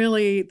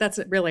really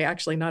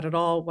actually not at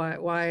all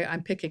why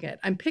I'm picking it.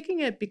 I'm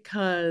picking it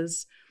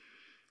because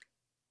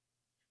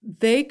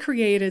they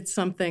created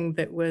something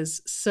that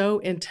was so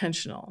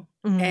intentional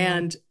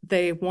and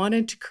they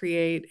wanted to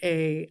create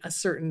a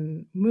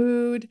certain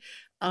mood.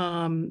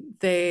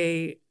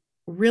 They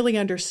really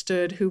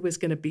understood who was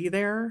going to be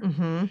there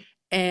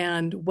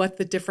and what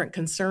the different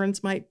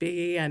concerns might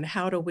be and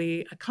how do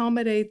we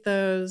accommodate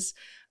those.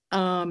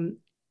 And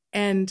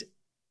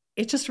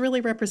it just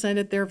really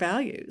represented their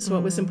values,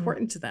 what was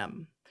important to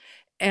them.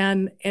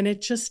 And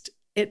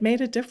it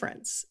made a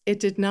difference. It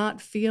did not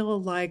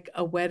feel like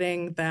a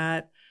wedding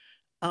that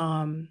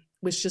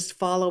was just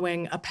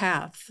following a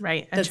path.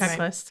 Right, a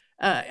checklist.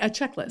 A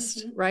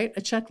checklist, right?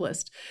 A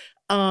checklist.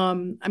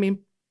 I mean,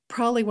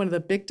 probably one of the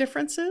big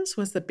differences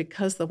was that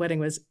because the wedding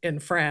was in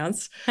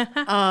France,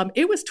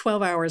 it was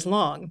 12 hours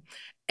long,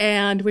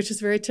 and which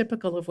is very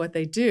typical of what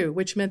they do,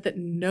 which meant that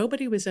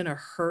nobody was in a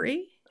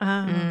hurry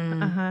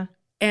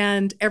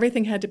and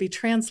everything had to be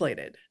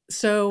translated.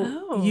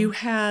 So you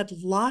had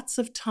lots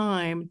of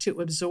time to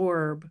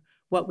absorb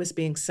what was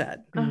being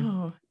said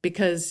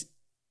because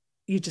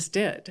you just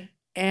did.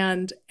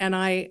 And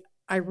I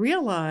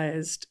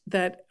realized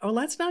that,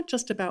 that's not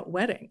just about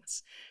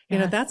weddings. You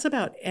know, that's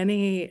about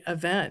any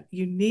event.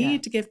 You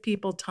need to give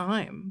people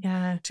time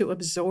to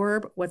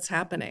absorb what's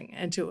happening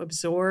and to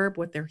absorb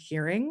what they're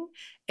hearing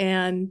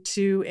and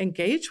to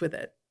engage with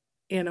it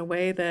in a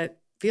way that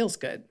feels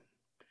good.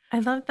 I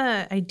love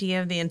the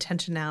idea of the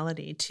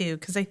intentionality too,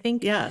 because I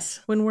think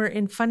when we're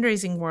in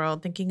fundraising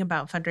world, thinking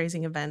about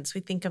fundraising events,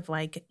 we think of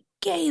like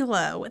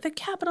gala with a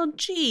capital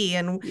G.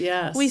 And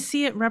we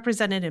see it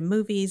represented in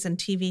movies and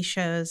TV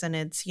shows, and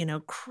it's, you know,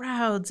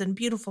 crowds and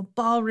beautiful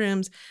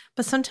ballrooms.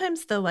 But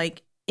sometimes the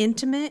like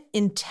intimate,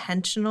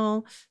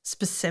 intentional,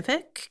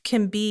 specific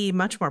can be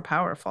much more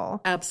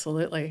powerful.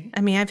 Absolutely.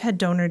 I mean, I've had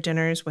donor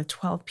dinners with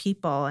 12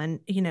 people, and,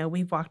 you know,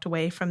 we walked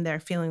away from there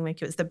feeling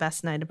like it was the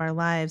best night of our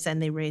lives,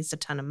 and they raised a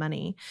ton of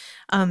money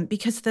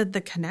because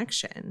the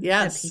connection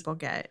that people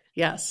get.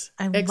 Yes.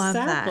 I love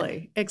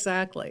that.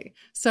 Exactly.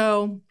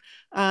 So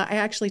I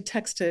actually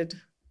texted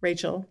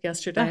Rachel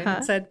yesterday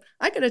and said,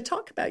 I got to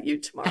talk about you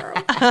tomorrow.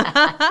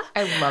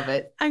 I love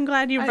it. I'm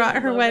glad you brought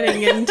her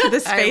wedding into the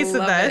space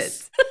with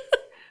us.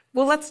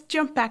 Well, let's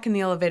jump back in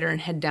the elevator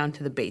and head down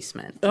to the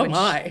basement. Oh,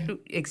 my.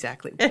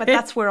 Exactly. But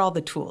that's where all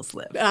the tools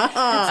live. It's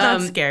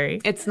not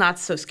scary. It's not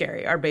so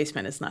scary. Our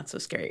basement is not so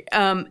scary.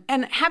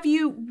 And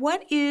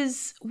what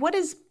is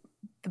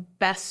the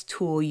best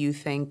tool you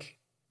think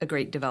a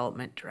great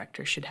development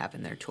director should have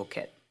in their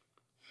toolkit?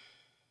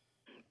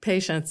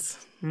 Patience.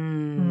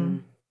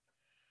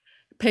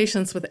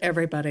 Patience with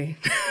everybody.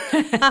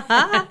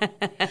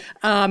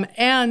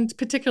 And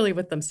particularly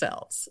with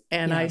themselves.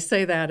 And I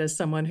say that as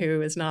someone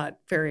who is not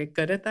very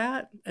good at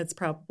that. It's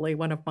probably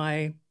one of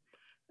my,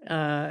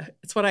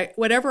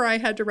 whatever I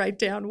had to write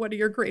down, what are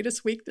your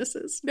greatest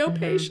weaknesses? No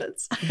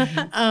patience.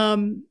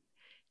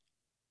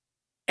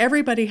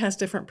 Everybody has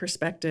different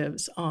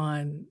perspectives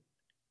on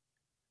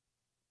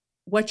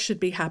what should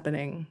be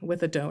happening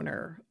with a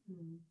donor,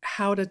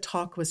 how to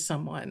talk with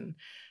someone.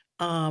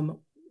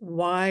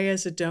 Why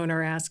is a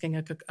donor asking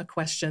a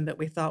question that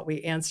we thought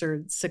we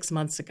answered 6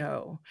 months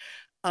ago?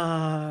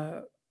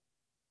 Why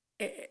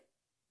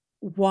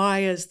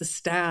is the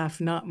staff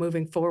not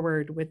moving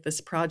forward with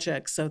this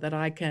project so that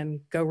I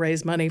can go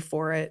raise money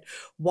for it?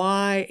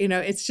 Why,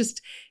 it's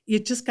just, you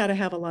just got to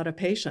have a lot of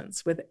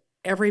patience with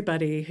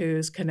everybody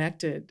who's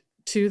connected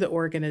to the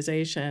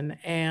organization.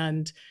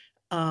 And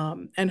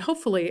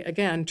hopefully,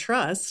 again,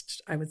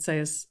 trust, I would say,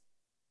 is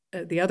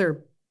the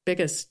other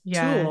biggest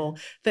tool,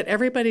 that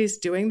everybody's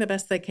doing the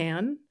best they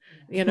can.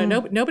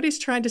 Nobody's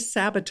trying to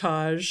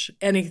sabotage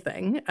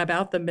anything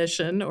about the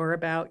mission or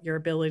about your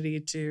ability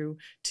to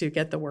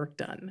get the work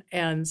done.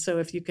 And so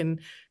if you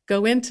can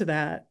go into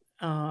that,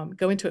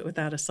 go into it with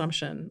that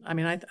assumption. I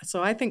mean,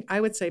 I think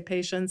I would say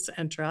patience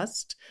and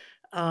trust.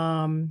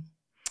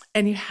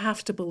 And you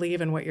have to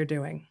believe in what you're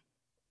doing.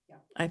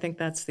 I think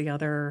that's the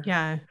other.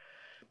 Yeah.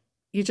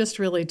 You just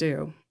really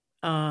do.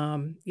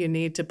 You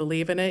need to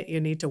believe in it.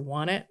 You need to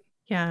want it.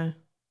 Yeah.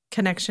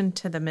 Connection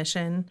to the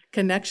mission.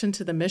 Connection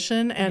to the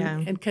mission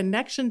and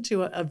connection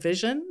to a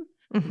vision.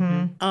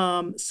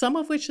 Some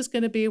of which is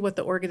going to be what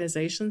the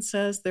organization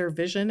says their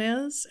vision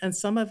is. And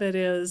some of it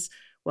is,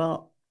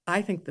 well,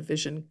 I think the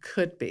vision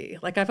could be.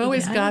 Like I've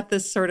always got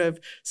this sort of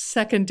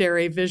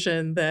secondary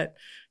vision that,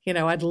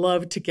 I'd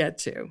love to get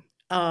to.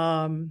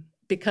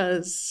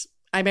 Because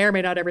I may or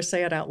may not ever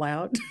say it out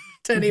loud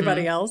to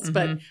anybody else,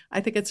 but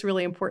I think it's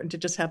really important to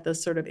just have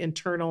those sort of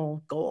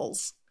internal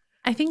goals.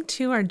 I think,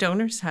 too, our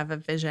donors have a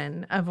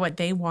vision of what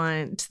they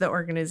want the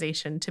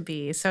organization to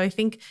be. So I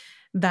think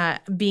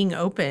that being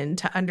open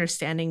to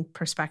understanding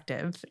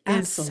perspective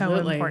is so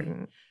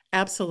important.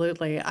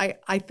 Absolutely.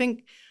 I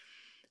think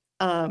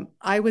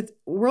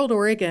World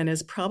Oregon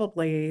is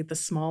probably the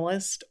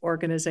smallest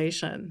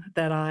organization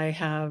that I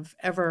have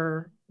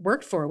ever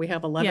worked for. We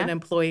have 11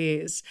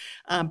 employees,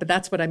 but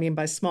that's what I mean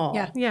by small.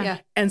 Yeah.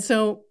 And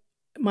so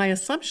my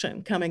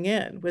assumption coming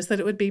in was that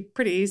it would be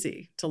pretty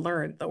easy to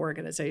learn the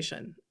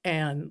organization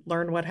and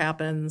learn what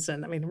happens.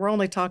 And I mean, we're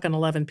only talking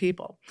 11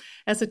 people.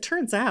 As it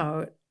turns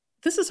out,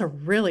 this is a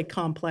really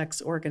complex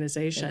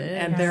organization,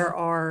 and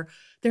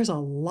there's a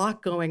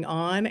lot going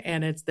on,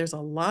 and there's a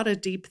lot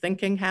of deep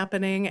thinking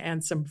happening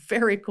and some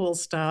very cool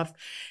stuff.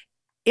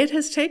 It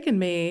has taken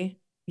me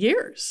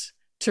years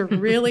to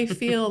really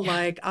feel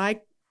like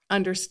I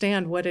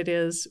understand what it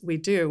is we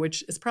do,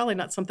 which is probably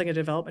not something a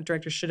development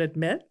director should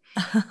admit.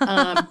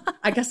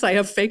 I guess I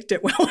have faked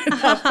it well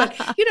enough, but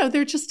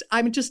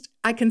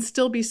I can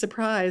still be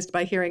surprised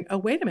by hearing, oh,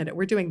 wait a minute,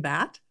 we're doing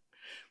that.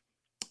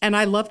 And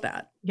I love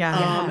that.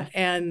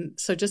 And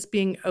so just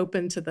being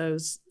open to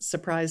those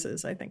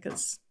surprises, I think,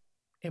 is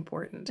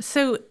important.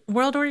 So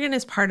World Oregon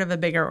is part of a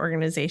bigger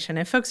organization.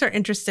 If folks are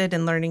interested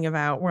in learning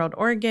about World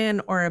Oregon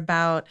or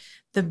about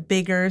the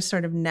bigger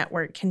sort of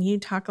network, can you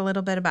talk a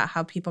little bit about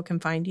how people can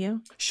find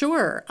you?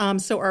 Sure.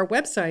 So our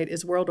website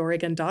is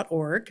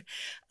worldoregon.org.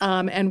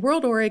 And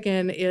World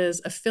Oregon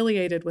is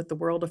affiliated with the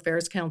World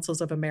Affairs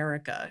Councils of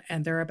America.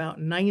 And there are about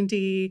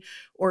 90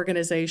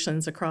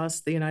 organizations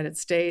across the United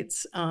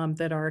States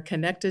that are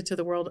connected to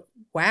the World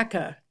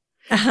WACA.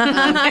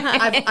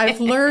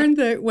 I've learned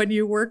that when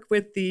you work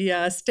with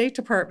the State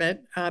Department,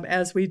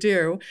 as we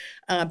do,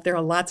 there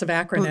are lots of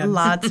acronyms.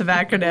 Lots of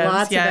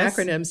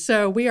acronyms.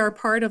 So we are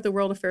part of the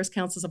World Affairs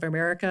Councils of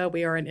America.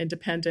 We are an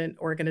independent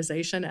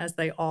organization, as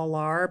they all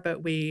are,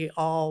 but we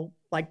all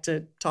like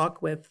to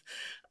talk with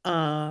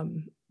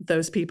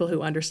those people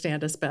who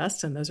understand us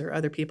best, and those are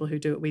other people who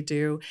do what we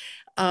do.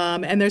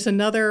 And there's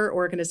another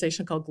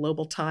organization called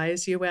Global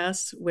Ties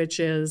US, which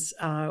is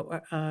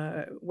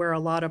where a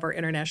lot of our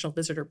international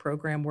visitor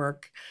program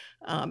work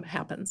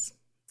happens.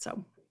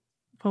 So,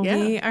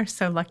 we are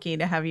so lucky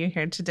to have you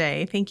here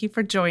today. Thank you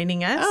for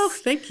joining us. Oh,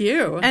 thank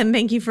you. And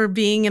thank you for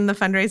being in the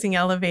fundraising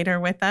elevator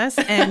with us.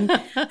 And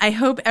I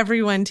hope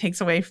everyone takes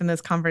away from this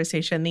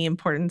conversation the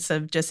importance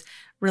of just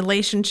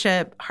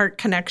relationship, heart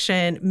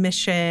connection,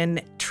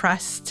 mission,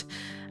 trust,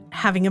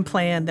 having a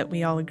plan that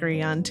we all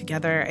agree on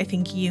together. I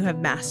think you have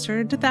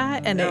mastered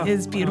that, and it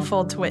is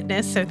beautiful to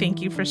witness. So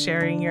thank you for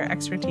sharing your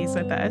expertise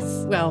with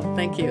us. Well,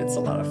 thank you. It's a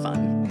lot of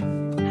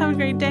fun. Have a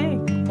great day.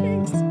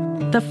 Thanks.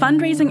 The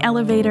Fundraising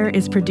Elevator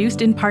is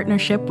produced in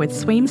partnership with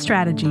Swaim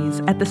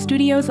Strategies at the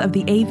studios of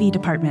the AV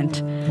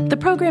Department. The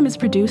program is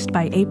produced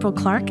by April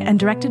Clark and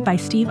directed by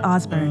Steve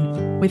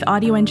Osborne, with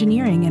audio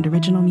engineering and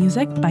original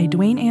music by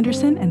Dwayne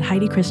Anderson and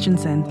Heidi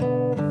Christensen.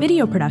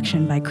 Video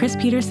production by Chris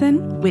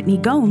Peterson, Whitney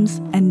Gomes,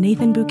 and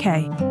Nathan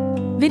Bouquet.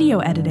 Video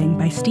editing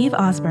by Steve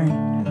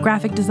Osborne.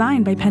 Graphic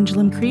design by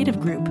Pendulum Creative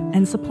Group,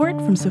 and support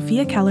from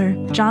Sophia Keller,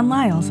 John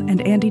Lyles,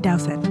 and Andy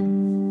Dowsett.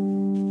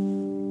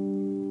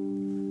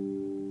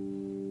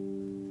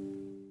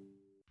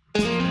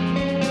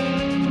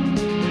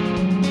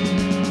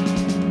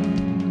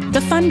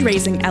 The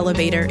Fundraising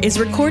Elevator is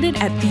recorded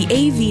at the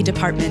AV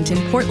department in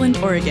Portland,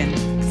 Oregon.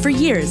 For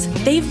years,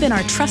 they've been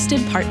our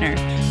trusted partner,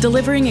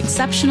 delivering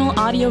exceptional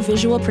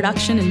audio-visual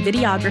production and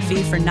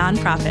videography for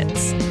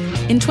nonprofits.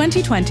 In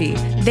 2020,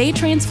 they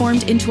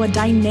transformed into a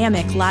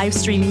dynamic live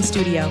streaming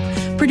studio,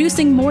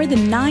 producing more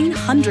than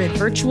 900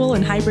 virtual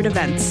and hybrid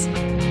events.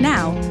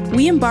 Now,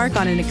 we embark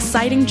on an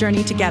exciting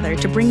journey together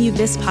to bring you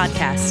this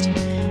podcast.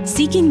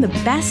 Seeking the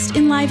best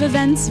in live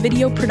events,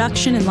 video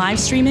production, and live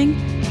streaming?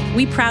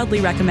 We proudly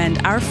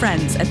recommend our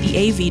friends at the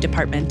AV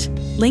department.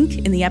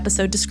 Link in the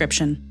episode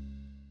description.